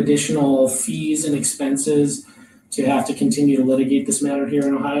cost you additional fees and expenses to have to continue to litigate this matter here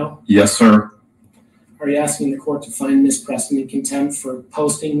in Ohio? Yes, sir. Are you asking the court to find Ms. Preston in contempt for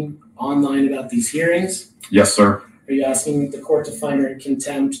posting online about these hearings? Yes, sir. Are you asking the court to find her in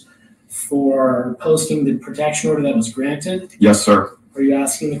contempt for posting the protection order that was granted? Yes, sir. Are you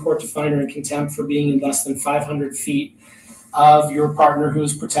asking the court to find her in contempt for being in less than 500 feet of your partner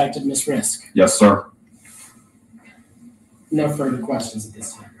who's protected Ms. Risk? Yes, sir. No further questions at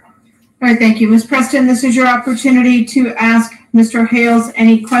this time. All right, thank you. Ms. Preston, this is your opportunity to ask Mr. Hales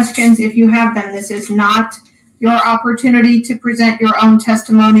any questions if you have them. This is not your opportunity to present your own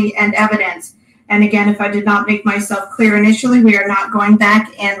testimony and evidence. And again, if I did not make myself clear initially, we are not going back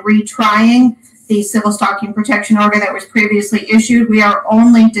and retrying the civil stalking protection order that was previously issued. We are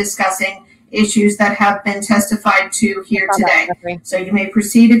only discussing issues that have been testified to here today. So you may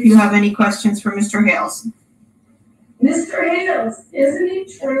proceed if you have any questions for Mr. Hales. Mr. Hales, isn't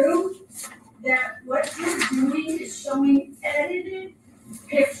it true that what you're doing is showing edited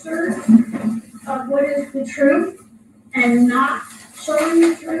pictures of what is the truth and not showing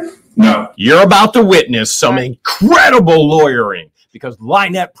the truth? No. You're about to witness some incredible lawyering because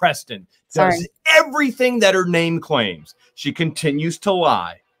Lynette Preston does everything that her name claims. She continues to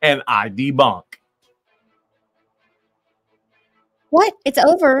lie, and I debunk. What? It's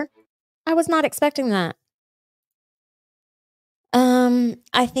over? I was not expecting that.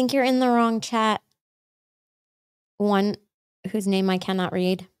 I think you're in the wrong chat. One whose name I cannot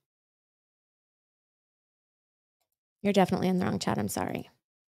read. You're definitely in the wrong chat. I'm sorry.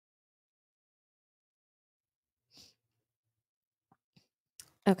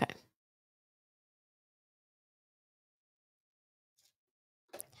 Okay.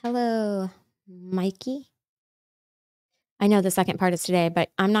 Hello, Mikey. I know the second part is today, but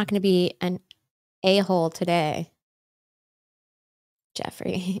I'm not going to be an a-hole today.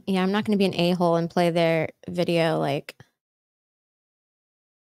 Jeffrey. Yeah, I'm not going to be an a-hole and play their video like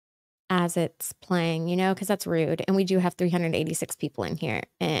as it's playing, you know, because that's rude. And we do have 386 people in here.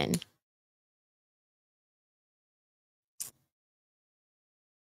 And,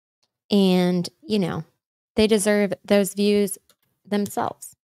 you know, they deserve those views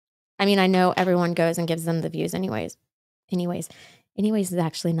themselves. I mean, I know everyone goes and gives them the views anyways. Anyways is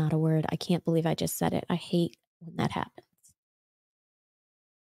actually not a word. I can't believe I just said it. I hate when that happens.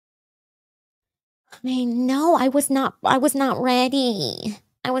 I mean, no, I was not ready.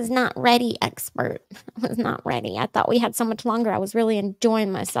 I was not ready, expert. I was not ready. I thought we had so much longer. I was really enjoying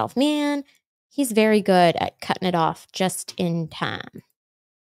myself. Man, he's very good at cutting it off just in time.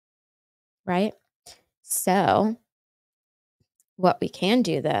 Right? So, what we can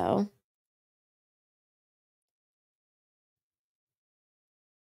do though,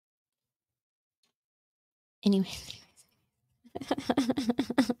 anyways.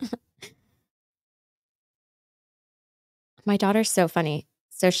 My daughter's so funny.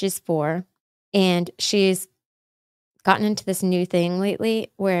 So she's 4 and she's gotten into this new thing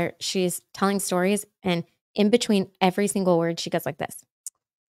lately where she's telling stories and in between every single word she goes like this.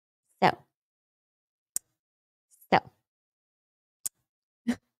 So.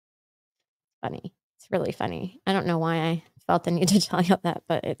 Funny. It's really funny. I don't know why I felt the need to tell you that,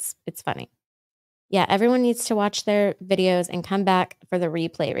 but it's funny. Yeah, everyone needs to watch their videos and come back for the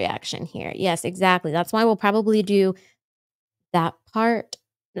replay reaction here. Yes, exactly. That's why we'll probably do that part,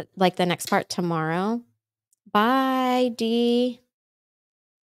 like the next part tomorrow. Bye, D.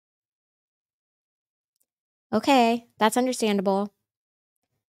 Okay, that's understandable.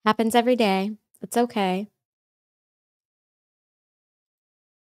 Happens every day. It's okay.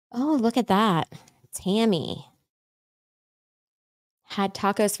 Oh, look at that. Tammy had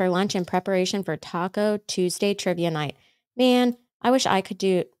tacos for lunch in preparation for Taco Tuesday trivia night. Man, I wish I could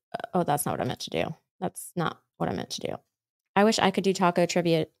do. Oh, that's not what I meant to do. That's not what I meant to do. I wish I could do Taco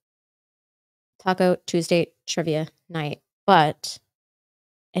Tuesday trivia night, but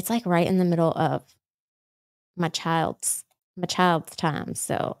it's like right in the middle of my child's time,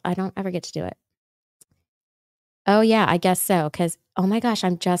 so I don't ever get to do it. Oh yeah, I guess so. Because oh my gosh,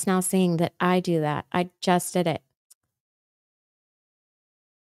 I'm just now seeing that I do that. I just did it.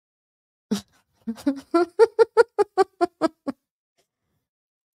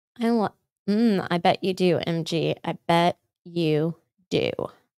 I bet you do, MG. I bet you do.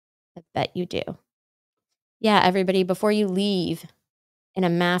 I bet you do. Yeah, everybody, before you leave in a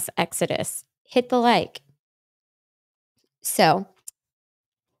mass exodus, hit the like. So,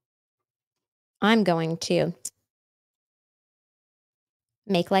 I'm going to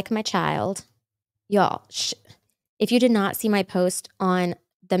make like my child. Y'all, if you did not see my post on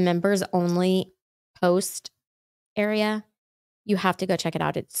the members only post area, you have to go check it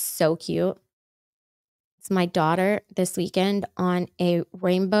out. It's so cute. It's my daughter this weekend on a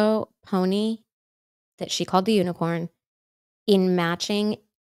rainbow pony that she called the unicorn in matching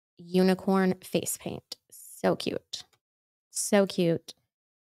unicorn face paint. So cute. So cute.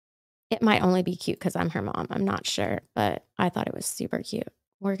 It might only be cute because I'm her mom. I'm not sure, but I thought it was super cute.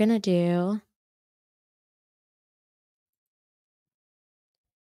 We're going to do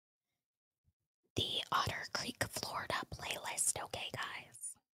the Otter Creek, Florida playlist. Okay,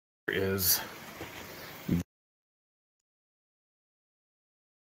 guys.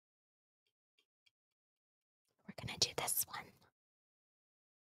 We're going to do this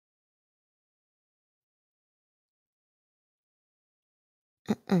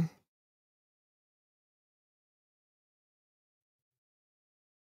one.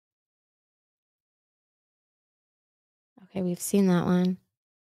 Okay, we've seen that one.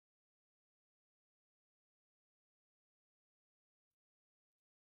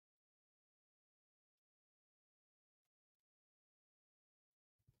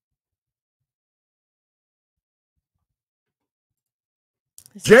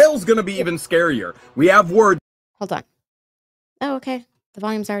 Jail's gonna be even scarier. We have word Hold on. Oh, okay. The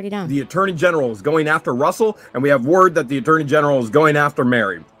volume's already down. the Attorney General is going after Russell, and we have word that the Attorney General is going after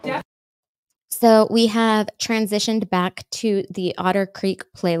Mary. So we have transitioned back to the Otter Creek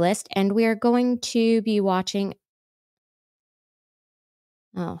playlist, and we are going to be watching.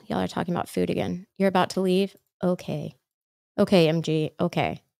 Oh, y'all are talking about food again. You're about to leave? Okay. Okay, MG.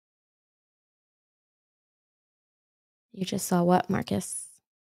 Okay. You just saw what, Marcus?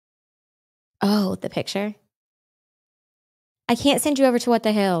 Oh, the picture? I can't send you over to What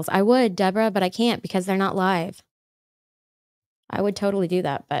the Hills. I would, Deborah, but I can't because they're not live. I would totally do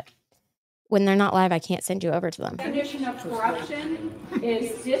that, but when they're not live, I can't send you over to them. Definition of corruption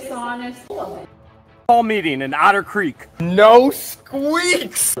is dishonest. All meeting in Otter Creek. No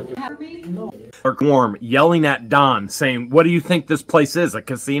squeaks. Warm yelling at Don, saying, "What do you think this place is? A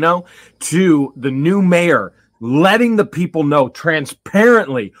casino?" To the new mayor, letting the people know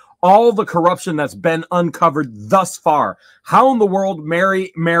transparently all the corruption that's been uncovered thus far. How in the world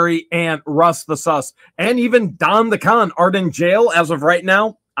Mary, and Russ the Sus, and even Don the Con aren't in jail as of right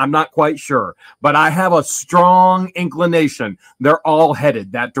now? I'm not quite sure, but I have a strong inclination they're all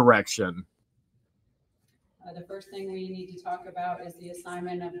headed that direction. The first thing we need to talk about is the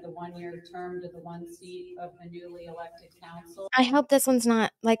assignment of the one-year term to the one seat of the newly elected council. I hope this one's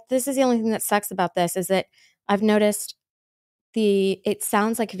not, like, this is the only thing that sucks about this, is that I've noticed it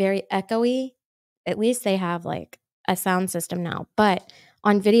sounds like very echoey. At least they have like a sound system now, but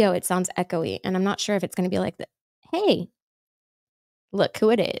on video it sounds echoey, and I'm not sure if it's going to be like that. Hey, look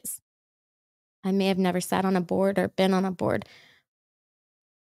who it is. I may have never sat on a board or been on a board,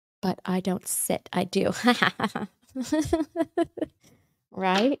 but I don't sit. I do.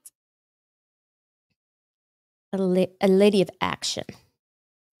 Right? A lady of action.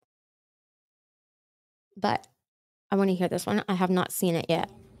 But I want to hear this one. I have not seen it yet.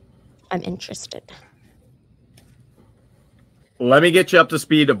 I'm interested. Let me get you up to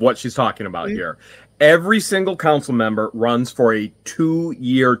speed of what she's talking about here. Every single council member runs for a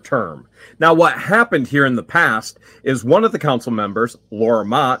 2-year term. Now, what happened here in the past is one of the council members, Laura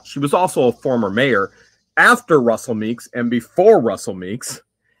Mott, she was also a former mayor after Russell Meeks and before Russell Meeks.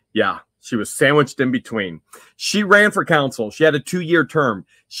 Yeah, she was sandwiched in between. She ran for council. She had a 2-year term.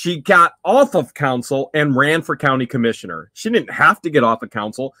 She got off of council and ran for county commissioner. She didn't have to get off of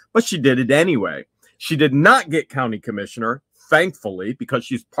council, but she did it anyway. She did not get county commissioner, thankfully, because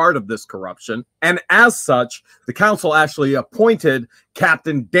she's part of this corruption. And as such, the council actually appointed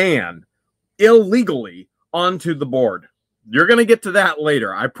Captain Dan illegally onto the board. You're going to get to that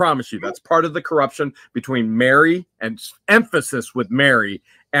later. I promise you. That's part of the corruption between Mary, and emphasis with Mary,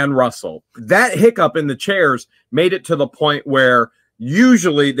 and Russell. That hiccup in the chairs made it to the point where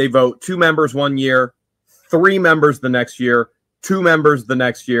usually they vote 2 members 1 year, 3 members the next year, 2 members the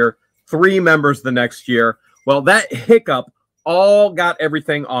next year, 3 members the next year. Well, that hiccup all got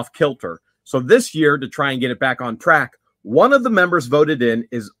everything off kilter. So this year, to try and get it back on track, one of the members voted in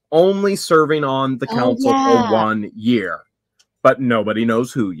is only serving on the council for 1 year. But nobody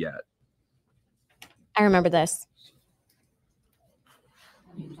knows who yet. I remember this.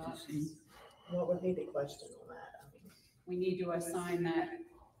 What would be the question on that? We need to assign that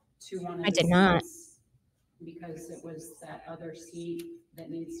to one of the I did not. seats, because it was that other seat that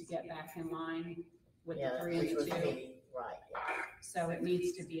needs to get back in line with the 3 and which was 2. me, right, yeah. So it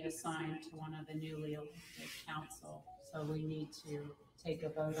needs to be assigned to one of the newly elected council. So we need to take a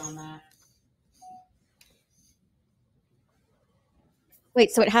vote on that. Wait,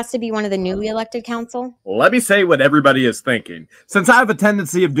 so it has to be one of the newly elected council? Let me say what everybody is thinking, since I have a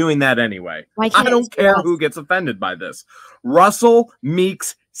tendency of doing that anyway. Why can't I don't it be care us? who gets offended by this. Russell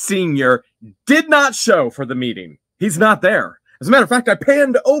Meeks Sr. did not show for the meeting. He's not there. As a matter of fact, I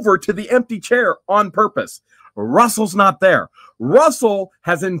panned over to the empty chair on purpose. Russell's not there. Russell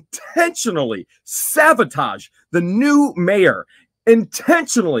has intentionally sabotaged the new mayor,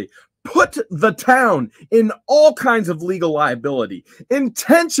 intentionally put the town in all kinds of legal liability,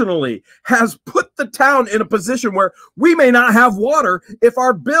 intentionally has put the town in a position where we may not have water if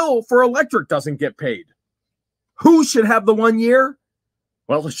our bill for electric doesn't get paid. Who should have the 1 year?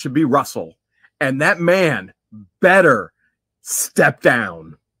 Well, it should be Russell. And that man better step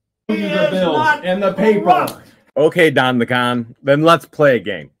down. The bills and the paper. Okay, Don the Con, then let's play a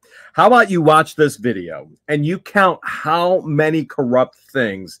game. How about you watch this video and you count how many corrupt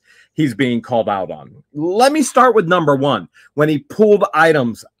things he's being called out on. Let me start with number 1, when he pulled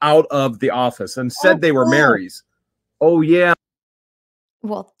items out of the office and said they were Mary's. Oh, yeah.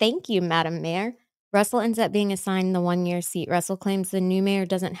 Well, thank you, Madam Mayor. Russell ends up being assigned the 1 year seat. Russell claims the new mayor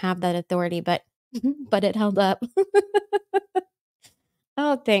doesn't have that authority, but it held up.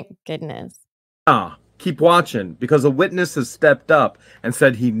 Oh, thank goodness. Keep watching, because a witness has stepped up and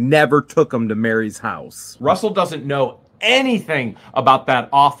said he never took him to Mary's house. Russell doesn't know anything about that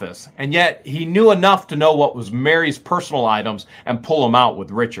office, and yet he knew enough to know what was Mary's personal items and pull them out with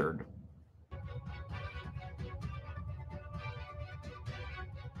Richard.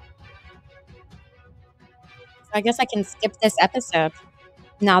 So I guess I can skip this episode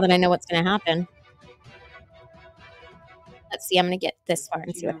now that I know what's going to happen. Let's see. I'm going to get this far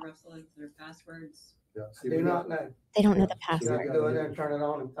and see what their passwords. I do not know. they don't know the You have password. to go in there and turn it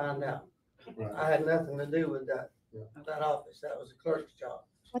on and find out. I had nothing to do with that office. That was the clerk's job.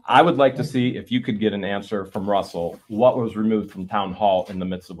 I would like to see if you could get an answer from Russell. What was removed from town hall in the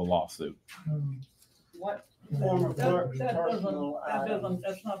midst of a lawsuit? What? Former That clerk's doesn't, personal item.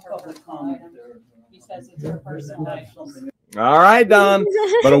 that's not public comment. He says it's her personal item. All right, Don.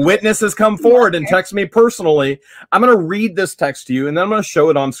 But a witness has come forward and texted me personally. I'm going to read this text to you, and then I'm going to show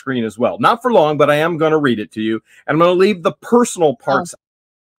it on screen as well. Not for long, but I am going to read it to you. And I'm going to leave the personal parts.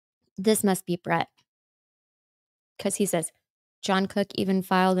 This must be Brett. Because he says, John Cook even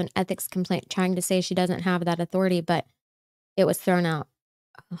filed an ethics complaint trying to say she doesn't have that authority, but it was thrown out.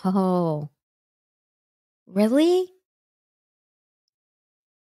 Oh. Really?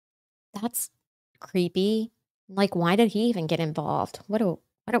 That's creepy. Like, why did he even get involved? What a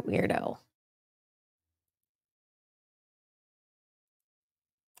weirdo.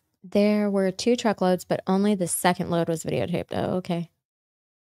 There were 2 truckloads, but only the second load was videotaped. Oh, okay.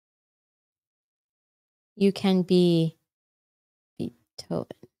 You can be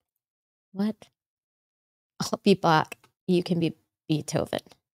Beethoven. What? I'll be black. You can be Beethoven.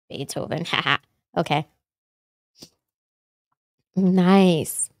 Beethoven. Haha. Okay.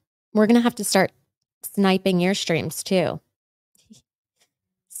 Nice. We're going to have to start sniping your streams too.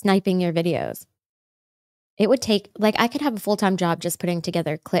 Sniping your videos. It would take, like, I could have a full-time job just putting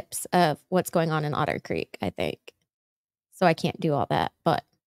together clips of what's going on in Otter Creek, I think. So I can't do all that, but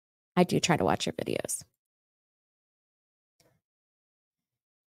I do try to watch your videos.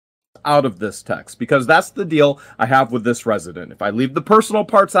 Out of this text, because that's the deal I have with this resident. If I leave the personal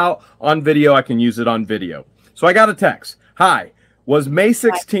parts out on video, I can use it on video. So I got a text. Hi, was May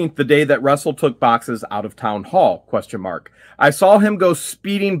 16th the day that Russell took boxes out of town hall? ? I saw him go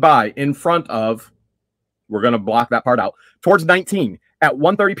speeding by in front of, we're going to block that part out, towards 19 at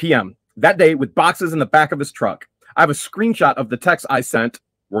 1:30 p.m. that day with boxes in the back of his truck. I have a screenshot of the text I sent,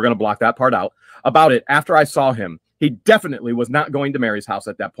 we're going to block that part out, about it after I saw him. He definitely was not going to Mary's house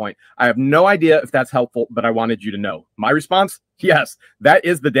at that point. I have no idea if that's helpful, but I wanted you to know. My response? Yes, that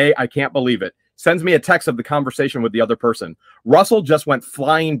is the day. I can't believe it. Sends me a text of the conversation with the other person. Russell just went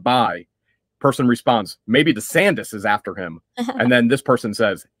flying by. Person responds, maybe DeSantis is after him. And then this person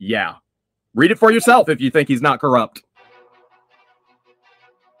says, yeah. Read it for yourself if you think he's not corrupt.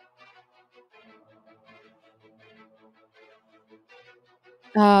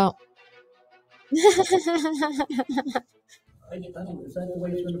 Oh. I don't, is that the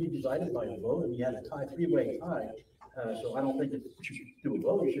way it's going to be decided by a vote? And you had a tie, 3-way tie. So I don't think it should do a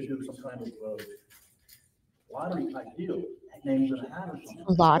vote. It should do some kind of lottery type deal. Names in a hat or something.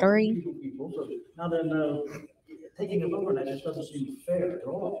 Lottery? People. So now then, taking a vote on that just doesn't seem fair at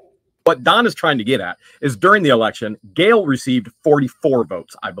all. What Don is trying to get at is during the election, Gail received 44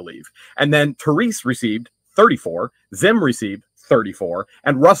 votes, I believe. And then Therese received 34, Zim received 34,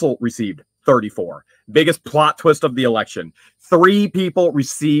 and Russell received 34. Biggest plot twist of the election. 3 people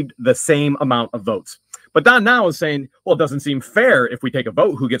received the same amount of votes. But Don now is saying, well, it doesn't seem fair if we take a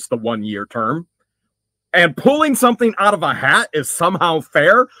vote who gets the 1-year term. And pulling something out of a hat is somehow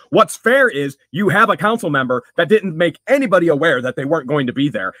fair. What's fair is you have a council member that didn't make anybody aware that they weren't going to be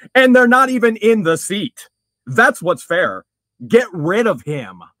there. And they're not even in the seat. That's what's fair. Get rid of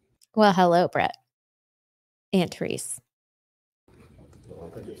him. Well, hello, Brett. And Therese.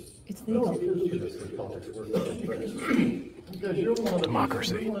 It's legal.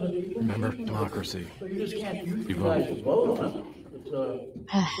 Democracy. Remember, democracy. So you just can't use you guys to vote on it.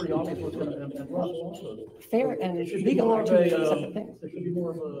 It's pretty obvious what's going to, and Russell also. Fair and It should be legal more are of two a, separate things. there should be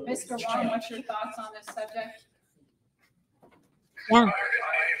more of a. Mr. Wong, what's your thoughts on this subject? Yeah.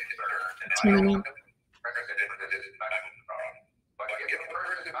 Tony.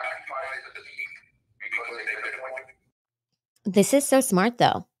 This is so smart,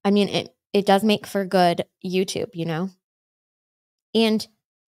 though. I mean, it does make for good YouTube, you know? And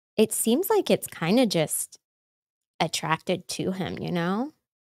it seems like it's kind of just attracted to him, you know?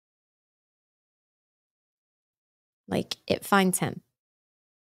 Like, it finds him.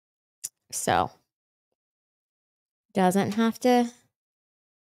 So, doesn't have to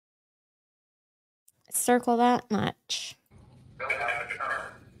circle that much. they'll have a term,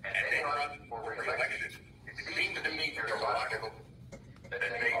 and they run for re-election, it seems to me there's a logical that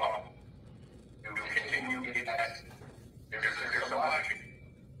they ought to continue in that. There's a logic.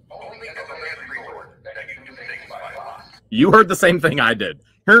 Only as a last resort that you do things by law. You heard the same thing I did.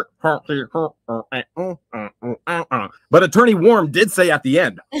 But Attorney Warm did say at the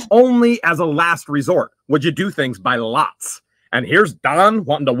end, only as a last resort would you do things by lots. And here's Don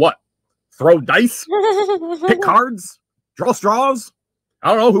wanting to what? Throw dice? Pick cards? Draw straws? I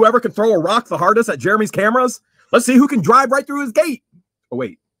don't know, whoever can throw a rock the hardest at Jeremy's cameras. Let's see who can drive right through his gate. Oh,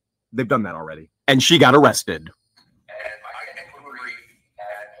 wait, they've done that already. And she got arrested.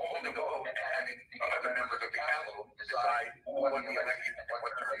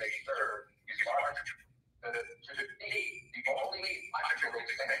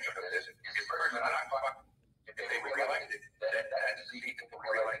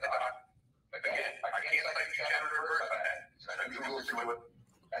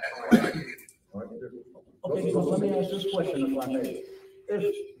 Okay, so let me ask this question if I may.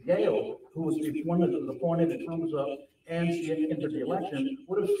 If Gail, who was appointed in terms of, and she had entered the election,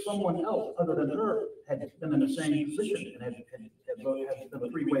 what if someone else other than her had been in the same position and had been a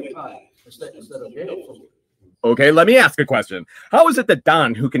three-way tie instead of Gail? Okay, let me ask a question. How is it that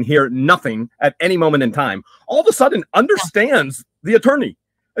Don, who can hear nothing at any moment in time, all of a sudden understands the attorney?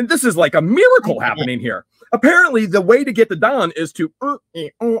 And this is like a miracle happening here. Apparently, the way to get to Don is to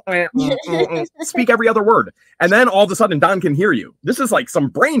speak every other word. And then all of a sudden, Don can hear you. This is like some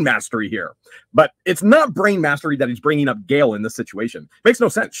brain mastery here. But it's not brain mastery that he's bringing up Gail in this situation. Makes no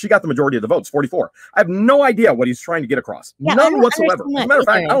sense. She got the majority of the votes, 44. I have no idea what he's trying to get across. Yeah, none whatsoever. As a matter of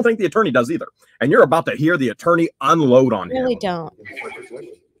fact, I don't think the attorney does either. And you're about to hear the attorney unload on him. Really don't.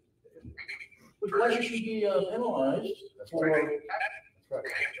 Why should she be penalized?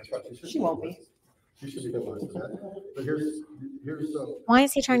 She won't be. She should be penalized for that. But here's Why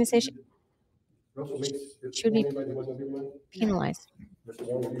is he trying to say she Russell makes should be anybody who wasn't here tonight? penalized? Mr.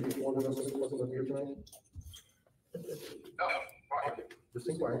 Warren, you informed Russell that wasn't here tonight? Just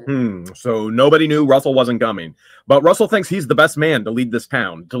inquiring. So nobody knew Russell wasn't coming. But Russell thinks he's the best man to lead this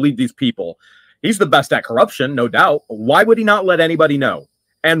town, to lead these people. He's the best at corruption, no doubt. Why would he not let anybody know?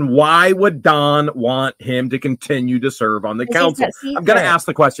 And why would Don want him to continue to serve on the council? I'm going to ask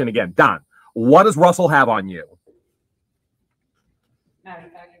the question again. Don, what does Russell have on you? Matter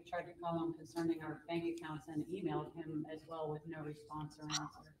of fact, I tried to call him concerning our bank accounts and emailed him as well with no response or answer.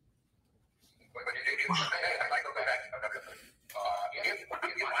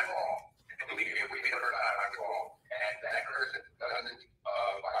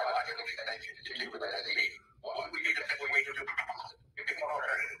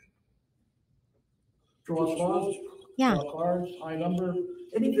 Draw straws, Yeah. draw cards, high number,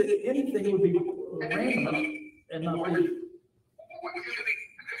 anything would be random and not be.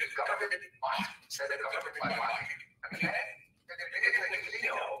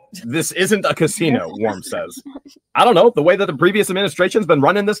 This isn't a casino, Warm says. I don't know. The way that the previous administration's been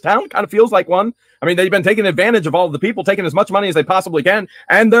running this town kind of feels like one. I mean, they've been taking advantage of all of the people, taking as much money as they possibly can,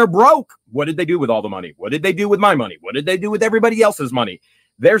 and they're broke. What did they do with all the money? What did they do with my money? What did they do with everybody else's money?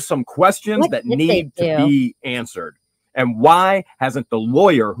 There's some questions that need to be answered. And why hasn't the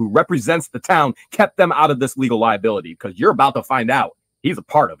lawyer who represents the town kept them out of this legal liability? Because you're about to find out he's a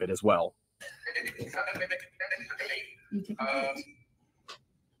part of it as well.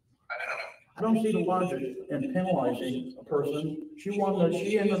 I don't see the logic in penalizing a person.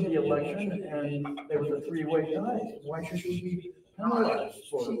 She ended the election and there was a three-way tie. Why should she be penalized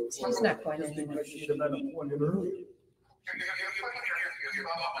for it? That's not quite just because she should have been appointed earlier.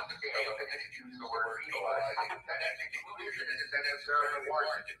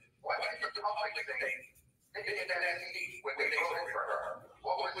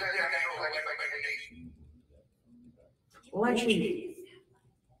 Well, actually,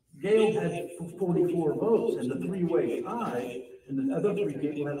 Gail had 44 votes and the three-way tie, and the other three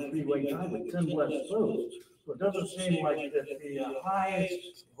people had a three-way tie with 10 less votes. So it doesn't seem like that the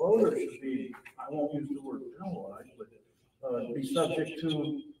highest voter should be, I won't use the word penalized, but be subject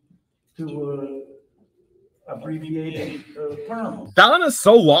to abbreviated term. Donna's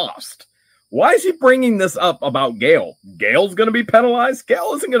so lost. Why is he bringing this up about Gail? Gail's going to be penalized?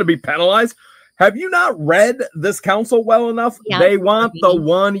 Gail isn't going to be penalized. Have you not read this council well enough? Yeah, they want the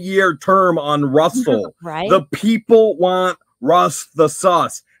 1-year term on Russell. Right. The people want Russ the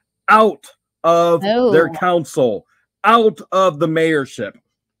Sus out of their council, out of the mayorship,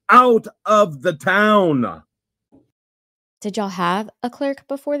 out of the town. Did y'all have a clerk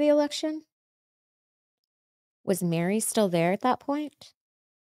before the election? Was Mary still there at that point?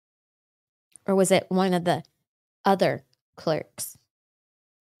 Or was it one of the other clerks.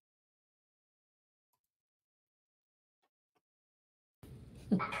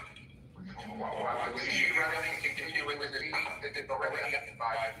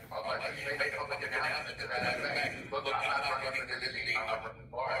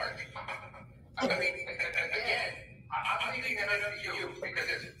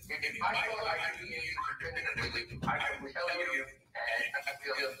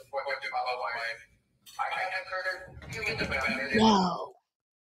 Whoa.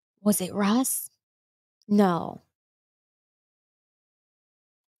 Was it Russ? No.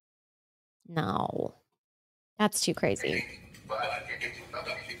 No. That's too crazy.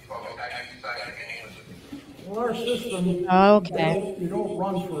 Well, our system, Okay. you don't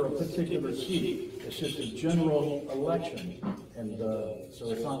run for a particular seat. It's just a general election. And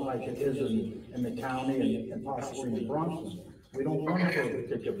so it's not like it is in the county and possibly in Bronson. We don't run for a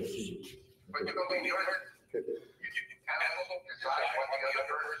particular seat. Can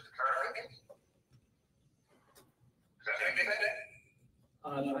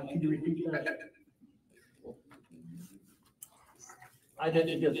you repeat that? I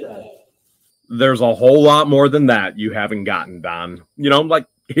didn't get that. There's a whole lot more than that you haven't gotten, Don. You know, like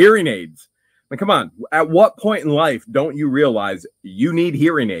hearing aids. Like, come on. At what point in life don't you realize you need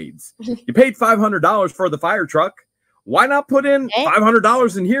hearing aids? You paid $500 for the fire truck. Why not put in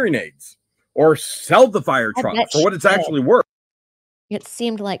 $500 in hearing aids? Or sell the fire truck for what it's actually worth? It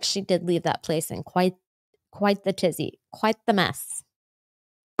seemed like she did leave that place in quite the tizzy, quite the mess.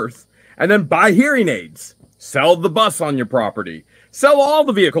 And then buy hearing aids. Sell the bus on your property. Sell all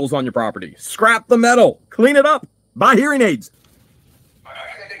the vehicles on your property. Scrap the metal. Clean it up. Buy hearing aids.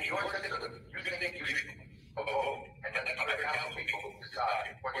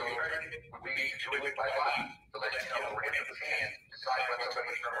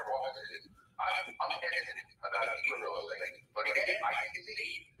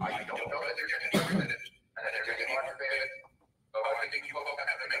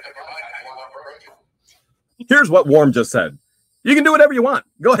 Here's what Warm just said. You can do whatever you want.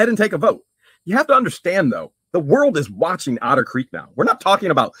 Go ahead and take a vote. You have to understand, though, the world is watching Otter Creek now. We're not talking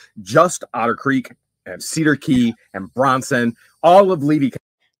about just Otter Creek and Cedar Key and Bronson, all of Levy.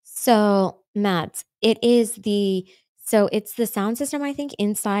 So, Matt, it's the sound system, I think,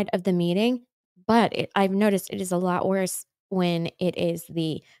 inside of the meeting, but I've noticed it is a lot worse when it is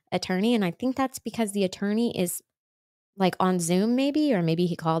the attorney, and I think that's because the attorney is like on Zoom maybe, or maybe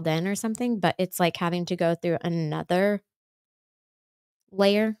he called in or something, but it's like having to go through another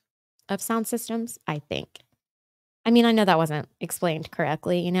layer of sound systems, I think. I mean, I know that wasn't explained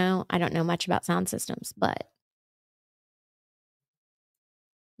correctly, you know? I don't know much about sound systems, but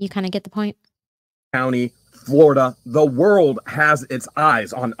you kind of get the point. County, Florida, the world has its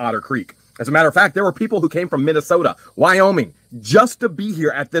eyes on Otter Creek. As a matter of fact, there were people who came from Minnesota, Wyoming, just to be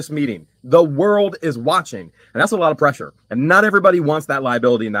here at this meeting. The world is watching, and that's a lot of pressure. And not everybody wants that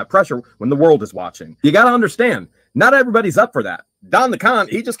liability and that pressure when the world is watching. You got to understand, not everybody's up for that. Don the Con,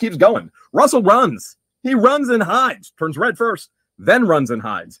 he just keeps going. Russell runs. He runs and hides, turns red first, then runs and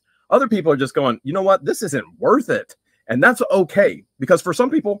hides. Other people are just going, you know what? This isn't worth it. And that's okay, because for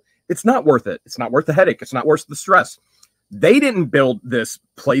some people, it's not worth it. It's not worth the headache. It's not worth the stress. They didn't build this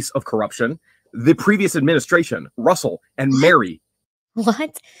place of corruption. The previous administration, Russell and Mary.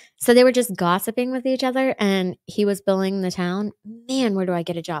 What? So they were just gossiping with each other and he was billing the town? Man, where do I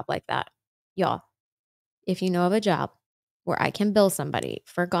get a job like that? Y'all, if you know of a job where I can bill somebody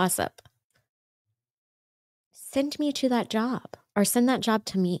for gossip, send me to that job or send that job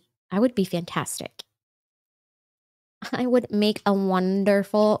to me. I would be fantastic. I would make a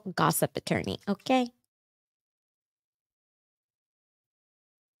wonderful gossip attorney, okay?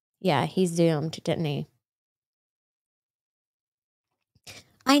 Yeah, he's doomed, didn't he?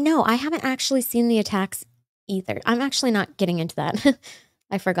 I know. I haven't actually seen the attacks either. I'm actually not getting into that.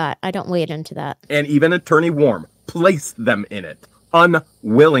 I forgot. I don't wade into that. And even Attorney Warm placed them in it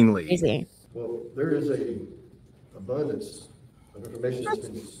unwillingly. Crazy. Well, there is a abundance of information that's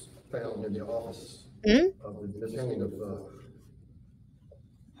been found in the office of the mishandling of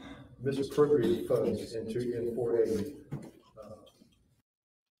misappropriated funds for a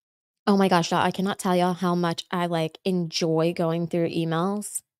Oh my gosh, y'all, I cannot tell y'all how much I enjoy going through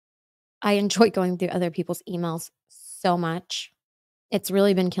emails. I enjoy going through other people's emails so much. It's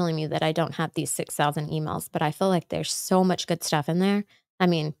really been killing me that I don't have these 6,000 emails, but I feel like there's so much good stuff in there. I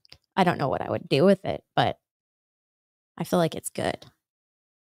mean, I don't know what I would do with it, but I feel like it's good.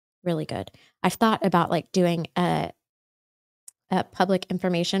 Really good. I've thought about doing a public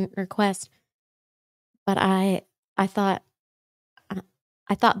information request, but I thought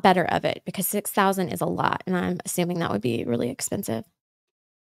I thought better of it because $6,000 is a lot, and I'm assuming that would be really expensive.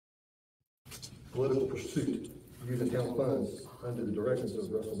 Political pursuit using town funds under the directions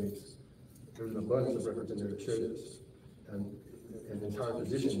of Russell Meeks. There's an abundance of records in there that show this, and entire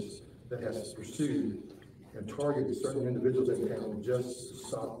positions that has pursued and targeted certain individuals in town just to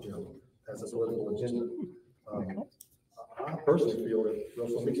stop them as a political agenda. I personally feel that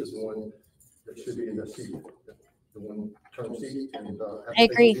Russell Meeks is the one that should be in that seat, the one-term seat, and I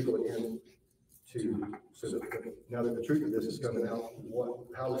agree. people again to, so that now that the truth of this is coming out,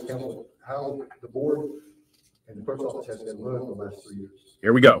 how the board and the clerk's office has been run for the last 3 years.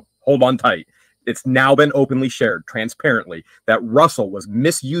 Here we go. Hold on tight. It's now been openly shared transparently that Russell was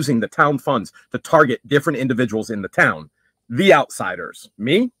misusing the town funds to target different individuals in the town. The outsiders.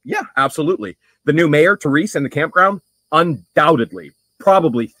 Me? Yeah, absolutely. The new mayor, Therese, in the campground? Undoubtedly.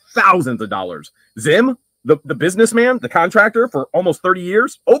 Probably thousands of dollars. Zim, the businessman, the contractor for almost 30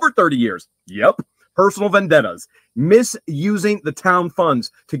 years? Over 30 years. Yep. Personal vendettas. Misusing the town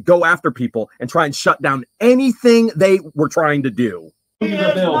funds to go after people and try and shut down anything they were trying to do.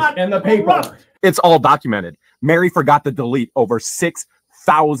 The bills and the paper. It's all documented. Mary forgot to delete over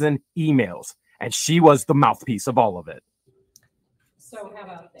 6,000 emails, and she was the mouthpiece of all of it. So how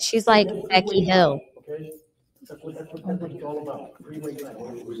about this? She's like Becky Hill. Okay? That's what it's all about.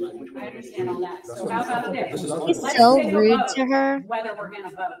 I understand all that. So how about this? He's Let's so take a rude vote to her. whether we're going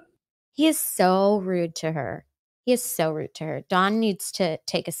to vote. He is so rude to her. He is so rude to her. Don needs to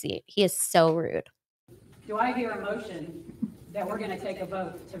take a seat. He is so rude. Do I hear a motion that we're going to take a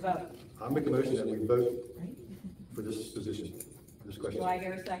vote to vote? I make a motion that we vote for this position, this question. Do I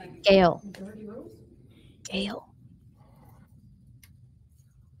hear a second? Gail. Gail.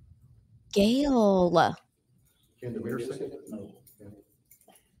 Gail. Can the mayor second? No.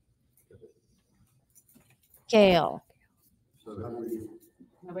 Gail. So how do we?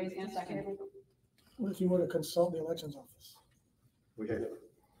 Nobody's going to second it. What if you were to consult the elections office? We have.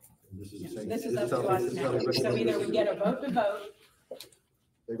 This is the same. This is up to us now. So either we get a vote to vote.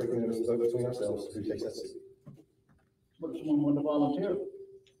 They recommend us to vote between ourselves, who takes that seat. What if someone wanted to volunteer?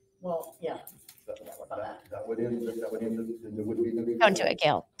 Well, yeah. That would end, there would be no. Don't do it,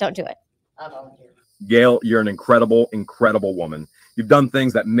 Gail. Don't do it. I volunteer. Gail, you're an incredible, incredible woman. You've done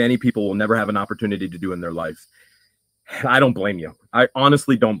things that many people will never have an opportunity to do in their life. I don't blame you. I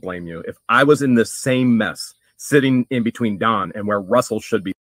honestly don't blame you. If I was in this same mess, sitting in between Don and where Russell should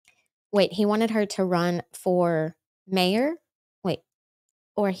be. Wait, he wanted her to run for mayor? Wait,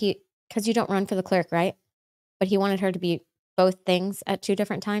 or because you don't run for the clerk, right? But he wanted her to be both things at 2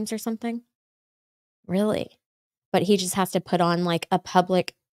 different times or something? Really? But he just has to put on like a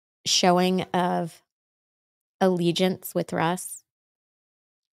public showing of allegiance with Russ?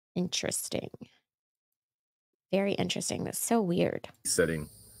 Interesting. Very interesting. That's so weird. Sitting.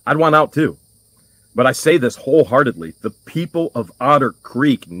 I'd want out too. But I say this wholeheartedly. The people of Otter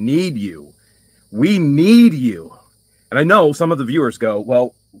Creek need you. We need you. And I know some of the viewers go,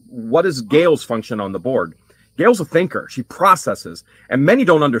 well, what is Gail's function on the board? Gail's a thinker. She processes. And many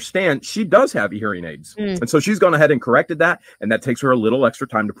don't understand she does have hearing aids. And so she's gone ahead and corrected that. And that takes her a little extra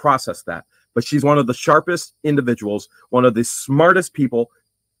time to process that. But she's one of the sharpest individuals, one of the smartest people.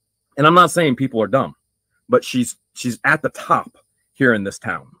 And I'm not saying people are dumb, but she's at the top here in this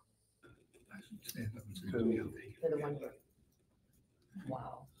town.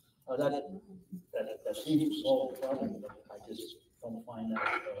 Wow. That seems to solve the problem, but I just don't find that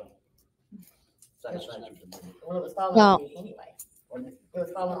satisfactory to me. Well, it was following me anyway. It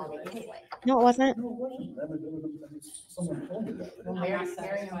was following me anyway. No, it wasn't. Someone told me that. Well, Mary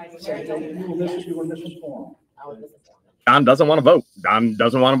told me You were misinformed. I was misinformed. Don doesn't want to vote. Don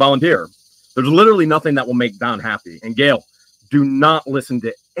doesn't want to volunteer. There's literally nothing that will make Don happy. And Gail, do not listen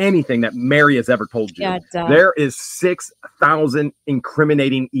to anything that Mary has ever told you. Yeah, there is 6,000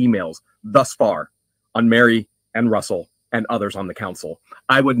 incriminating emails thus far on Mary and Russell and others on the council.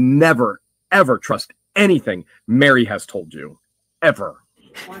 I would never, ever trust anything Mary has told you. Ever.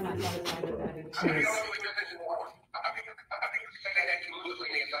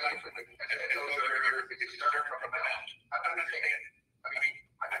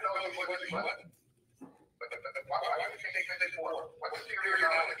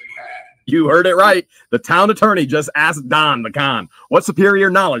 You heard it right. The town attorney just asked Don the con what superior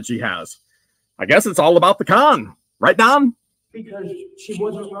knowledge he has. I guess it's all about the con. Right, Don? Because she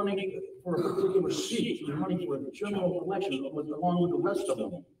wasn't running for a particular seat. She was running for a general election along with the rest of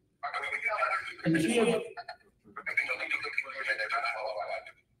them. And she had...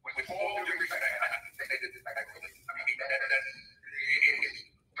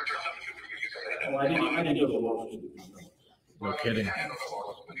 Oh, I didn't go to the law. No kidding.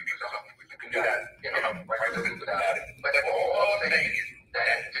 do that, right to that. But all I'm saying is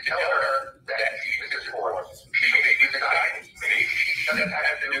that to tell her that she was just forced, she may be deciding, maybe she doesn't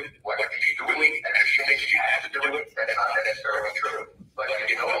have to do what she's doing, and she thinks she has to do it, that's not necessarily true. But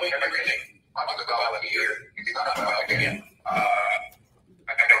you know, everything wants to volunteer, it's not about again. I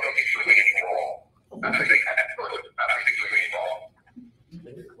don't think she's doing anything wrong. I think that's good. I don't think she's doing anything wrong.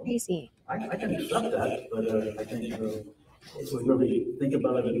 Crazy. I can accept that, but I think if we really think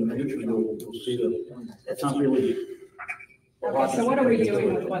about it in the future, we'll see that it's not really. Okay, so what are we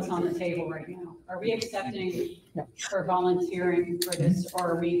doing with what's on the table right now? Are we accepting her volunteering for this,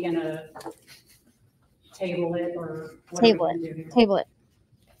 or are we gonna table it, or what Table are we gonna do here? Table it.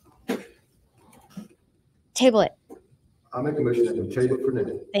 Table it. I'll make a motion that we table it for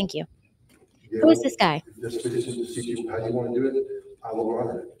now. Thank you. Yeah, Who is this guy? Just petition to see how you want to do it. I will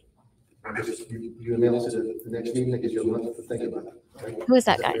honor it. You announce it at the next meeting, that gives you a month to think about it. Okay? Who is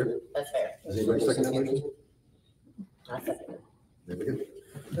that guy? Fair? That's fair. Does anybody second that motion? I second it. There we go.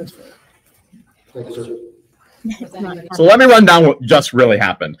 That's fair. Thank you, sir. So let me run down what just really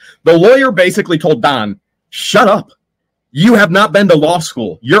happened. The lawyer basically told Don, shut up. You have not been to law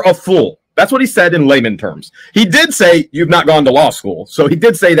school. You're a fool. That's what he said in layman terms. He did say you've not gone to law school. So he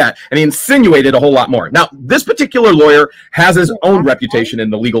did say that, and he insinuated a whole lot more. Now, this particular lawyer has his own reputation in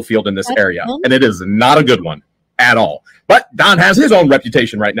the legal field in this area, and it is not a good one at all. But Don has his own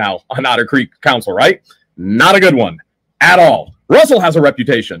reputation right now on Otter Creek Council, right? Not a good one at all. Russell has a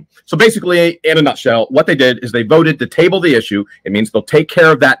reputation. So basically, in a nutshell, what they did is they voted to table the issue. It means they'll take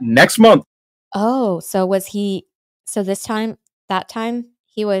care of that next month. Oh, so was he, so this time, that time,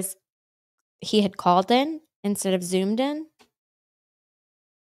 he had called in instead of Zoomed in?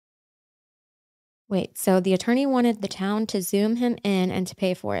 Wait, so the attorney wanted the town to Zoom him in and to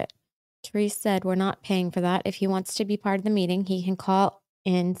pay for it. Therese said, we're not paying for that. If he wants to be part of the meeting, he can call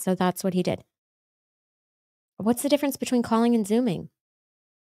in, so that's what he did. What's the difference between calling and Zooming?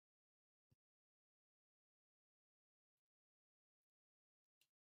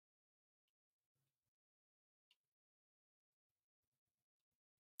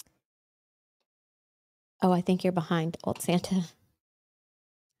 Oh, I think you're behind, old Santa.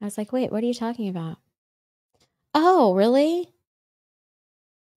 I was like, wait, what are you talking about? Oh, really?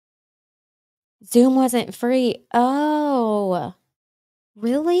 Zoom wasn't free. Oh,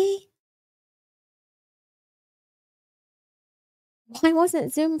 really? Why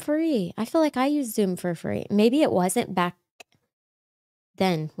wasn't Zoom free? I feel like I used Zoom for free. Maybe it wasn't back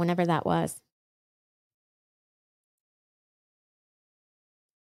then, whenever that was.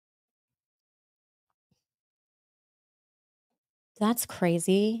 That's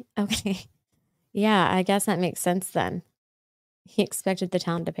crazy. Okay. Yeah, I guess that makes sense then. He expected the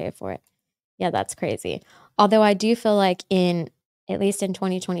town to pay for it. Yeah, that's crazy. Although I do feel like at least in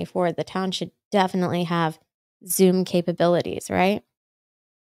 2024, the town should definitely have Zoom capabilities, right?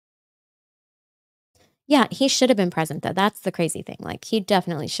 Yeah, he should have been present though. That's the crazy thing. Like he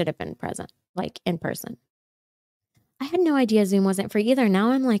definitely should have been present, like in person. I had no idea Zoom wasn't free either.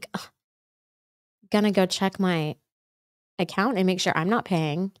 Now I'm like, ugh, gonna go check my account and make sure I'm not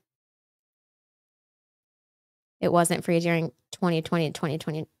paying. It wasn't free during 2020 and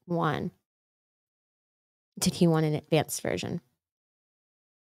 2021. Did he want an advanced version?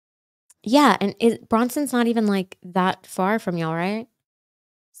 Yeah, and Bronson's not even like that far from y'all, right?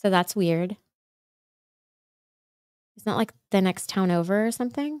 So that's weird. It's not like the next town over or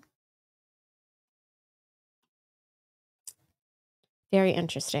something. Very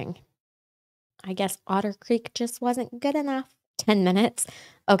interesting. I guess Otter Creek just wasn't good enough. 10 minutes.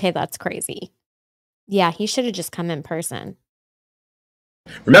 Okay, that's crazy. Yeah, he should have just come in person.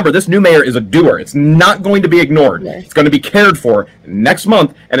 Remember, this new mayor is a doer. It's not going to be ignored. It's going to be cared for next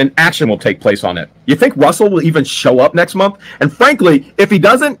month, and an action will take place on it. You think Russell will even show up next month? And frankly, if he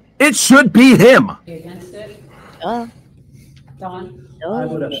doesn't, it should be him. You against it? Dawn? I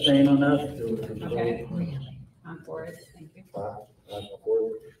would abstain on that. Okay. I'm for it. Thank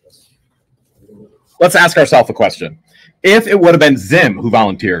you. Let's ask ourselves a question. If it would have been Zim who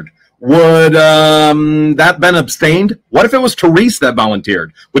volunteered, would that been abstained? What if it was Therese that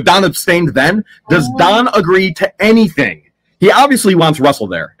volunteered? Would Don abstained then? Does Don agree to anything? He obviously wants Russell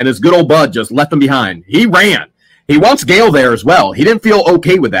there, and his good old bud just left him behind. He ran. He wants Gail there as well. He didn't feel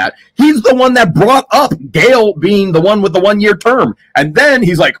okay with that. He's the one that brought up Gail being the one with the 1-year term. And then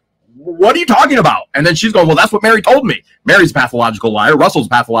he's like, what are you talking about? And then she's going, well, that's what Mary told me. Mary's a pathological liar. Russell's a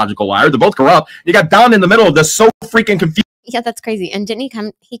pathological liar. They're both corrupt. You got Don in the middle of this, so freaking confused. Yeah, that's crazy. And didn't he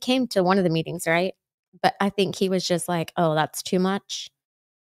come? He came to one of the meetings, right? But I think he was just like, oh, that's too much.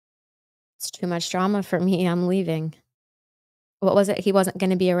 It's too much drama for me. I'm leaving. What was it? He wasn't going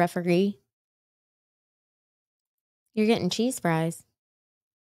to be a referee You're getting cheese fries.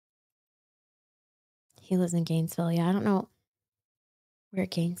 He lives in Gainesville. Yeah, I don't know where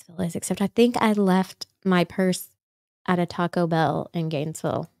Gainesville is, except I think I left my purse at a Taco Bell in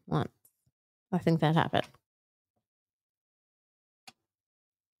Gainesville once. I think that happened.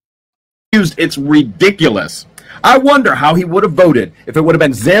 It's ridiculous. I wonder how he would have voted if it would have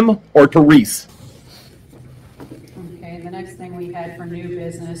been Zim or Therese. Okay, the next thing we had for new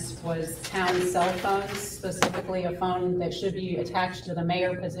business was town cell phones, specifically a phone that should be attached to the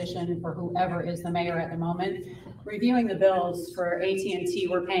mayor position for whoever is the mayor at the moment. Reviewing the bills for AT&T,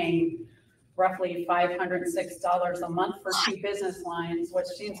 we're paying roughly $506 a month for 2 business lines, which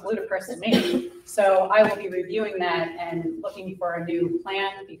seems ludicrous to me. So I will be reviewing that and looking for a new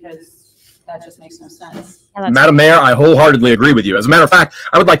plan because that just makes no sense. Madam Mayor, I wholeheartedly agree with you. As a matter of fact,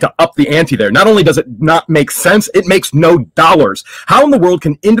 I would like to up the ante there. Not only does it not make sense, it makes no dollars. How in the world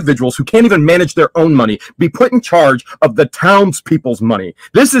can individuals who can't even manage their own money be put in charge of the townspeople's money?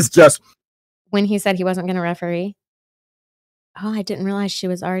 This is just... When he said he wasn't going to referee? Oh, I didn't realize she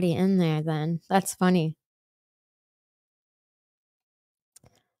was already in there then. That's funny.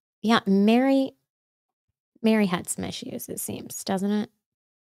 Yeah, Mary had some issues, it seems, doesn't it?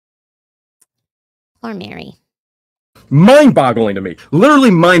 Poor Mary. Mind-boggling to me.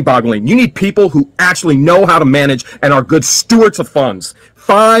 Literally mind-boggling. You need people who actually know how to manage and are good stewards of funds.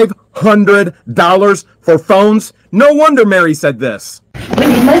 $500 for phones? No wonder Mary said this. We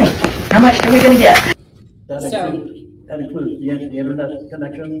need money. How much are we going to get? That includes the internet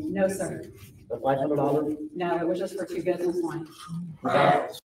connection? No, sir. The $500? No, it was just for 2 business lines.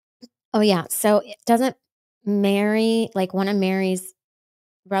 Oh, yeah. So doesn't Mary, like one of Mary's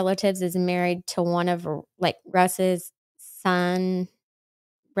relatives is married to one of like Russ's son.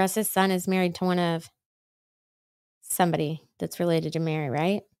 Russ's son is married to one of somebody that's related to Mary,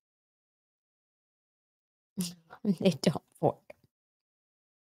 right? They don't work.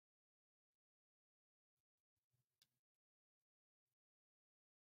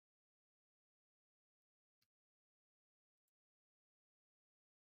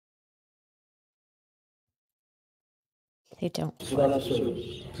 They don't. And,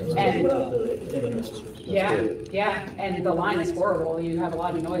 yeah, and the line is horrible. You have a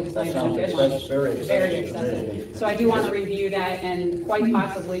lot of noise. It's not even a good line. Very excessive. So I do want to review that, and quite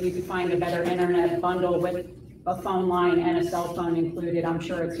possibly we could find a better internet bundle with a phone line and a cell phone included. I'm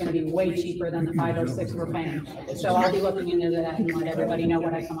sure it's going to be way cheaper than the $506 we're paying. So I'll be looking into that and let everybody know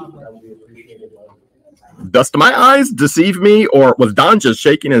what I come up with. Dust my eyes deceive me, or was Don just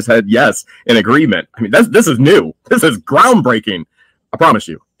shaking his head yes in agreement? I mean, this is new. This is groundbreaking. I promise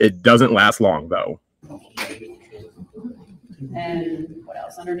you, it doesn't last long, though. And what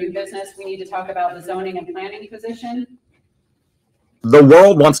else? Under new business, we need to talk about the zoning and planning position. The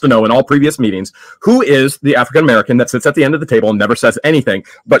world wants to know in all previous meetings, who is the African-American that sits at the end of the table and never says anything,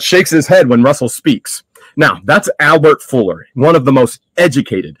 but shakes his head when Russell speaks? Now, that's Albert Fuller, one of the most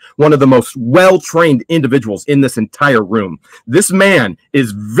educated, one of the most well-trained individuals in this entire room. This man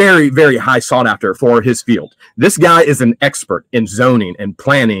is very, very high sought after for his field. This guy is an expert in zoning and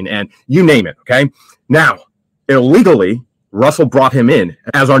planning and you name it, okay? Now, illegally, Russell brought him in,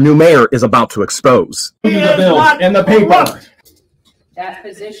 as our new mayor is about to expose. In the bills and the paper. That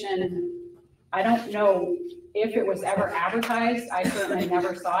position, I don't know if it was ever advertised. I certainly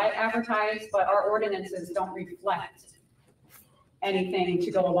never saw it advertised, but our ordinances don't reflect anything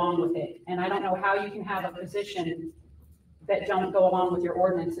to go along with it. And I don't know how you can have a position that don't go along with your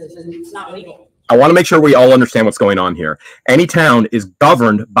ordinances, and it's not legal. I want to make sure we all understand what's going on here. Any town is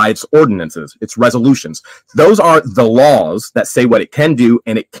governed by its ordinances, its resolutions. Those are the laws that say what it can do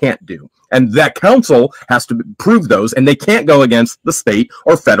and it can't do. And that council has to prove those, and they can't go against the state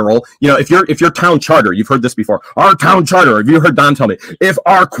or federal. You know, if your town charter, you've heard this before, our town charter, have you heard Don tell me, if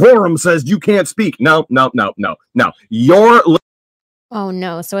our quorum says you can't speak, no. Oh,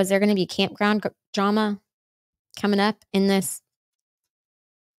 no. So is there going to be campground drama coming up in this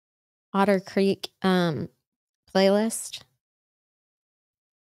Otter Creek playlist?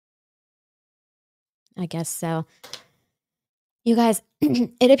 I guess so. You guys,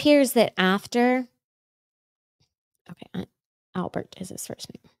 it appears that after... Okay, Albert is his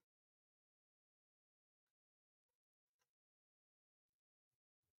first name.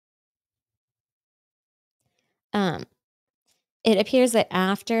 It appears that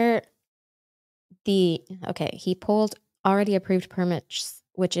after he pulled already approved permits,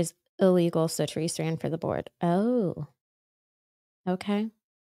 which is illegal, so Therese ran for the board. Oh. Okay.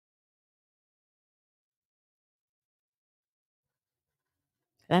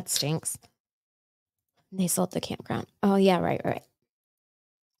 That stinks. They sold the campground. Oh, yeah, right.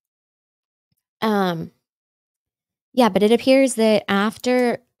 Yeah, but it appears that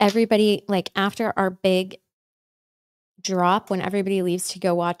after everybody, like after our big drop, when everybody leaves to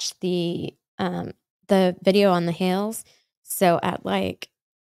go watch the video on the hills, so at like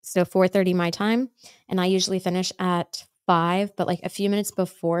 4:30 my time, and I usually finish at 5, but like a few minutes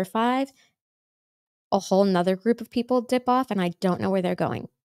before 5, a whole nother group of people dip off, and I don't know where they're going.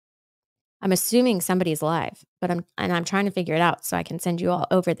 I'm assuming somebody's live, but I'm trying to figure it out so I can send you all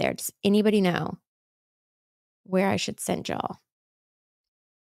over there. Does anybody know where I should send y'all?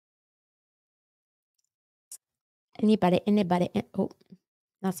 Anybody? Oh,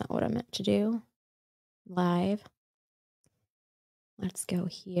 that's not what I meant to do. Live. Let's go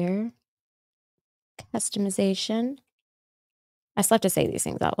here. Customization. I still have to say these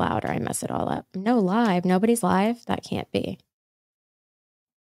things out loud or I mess it all up. No live. Nobody's live. That can't be.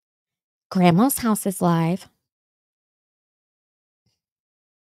 Grandma's house is live.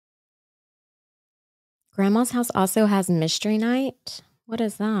 Grandma's house also has mystery night. What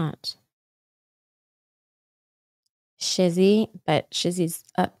is that? Shizzy, but Shizzy's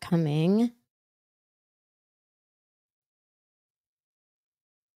upcoming.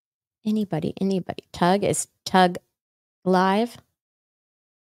 Anybody. Tug, is Tug live?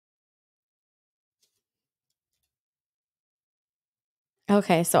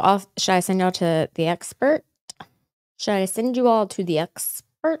 Okay, so should I send y'all to the expert? Should I send you all to the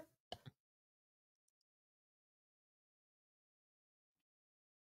expert?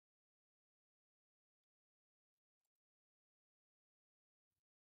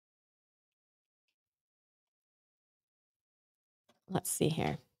 Let's see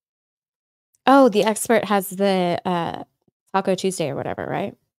here. Oh, the expert has the Taco Tuesday or whatever,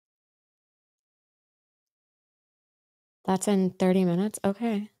 right? That's in 30 minutes?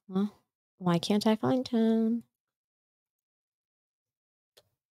 Okay. Well, why can't I find him?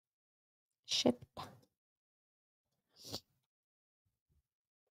 Ship.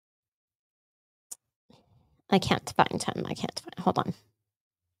 I can't find him. Hold on.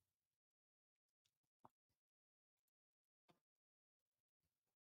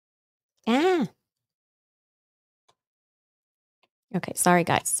 Ah. Okay, sorry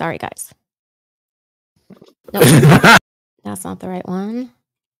guys. Nope. That's not the right one.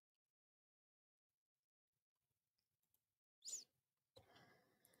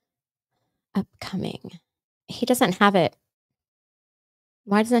 Upcoming. He doesn't have it.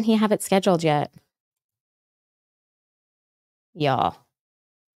 Why doesn't he have it scheduled yet? Y'all.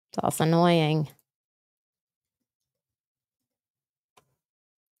 It's also annoying.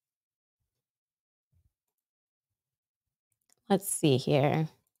 Let's see here.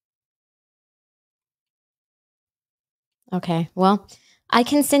 Okay, well, I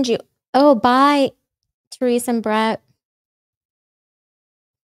can send you. Oh, bye, Teresa and Brett.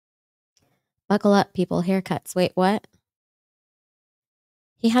 Buckle up, people. Haircuts. Wait, what?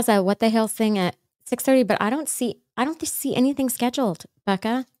 He has a what the hell thing at 6:30, but I don't see anything scheduled,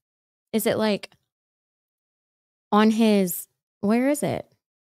 Becca. Is it like on his, where is it?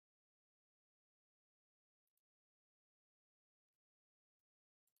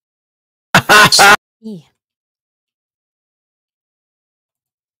 Yeah.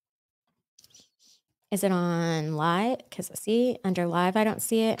 Is it on live? Because see, under live, I don't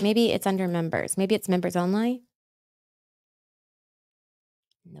see it. Maybe it's under members. Maybe it's members only.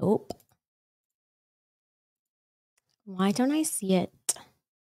 Nope. Why don't I see it?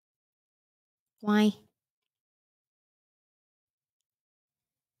 Why?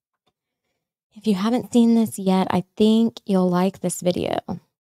 If you haven't seen this yet, I think you'll like this video.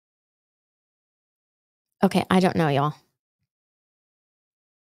 Okay, I don't know, y'all.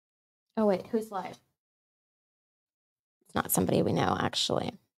 Oh, wait, who's live? It's not somebody we know,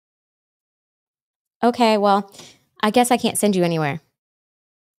 actually. Okay, well, I guess I can't send you anywhere.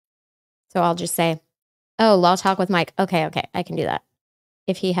 So I'll just say, oh, Law Talk with Mike. Okay, I can do that.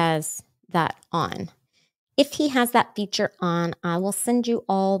 If he has that on. If he has that feature on, I will send you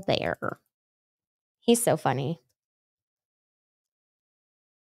all there. He's so funny.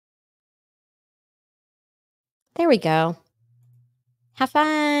 There we go. Have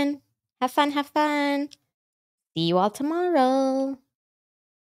fun. Have fun. See you all tomorrow.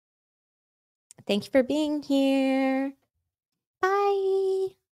 Thank you for being here.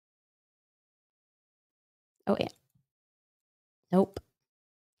 Bye. Oh, yeah. Nope.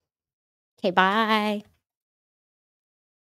 Okay, bye.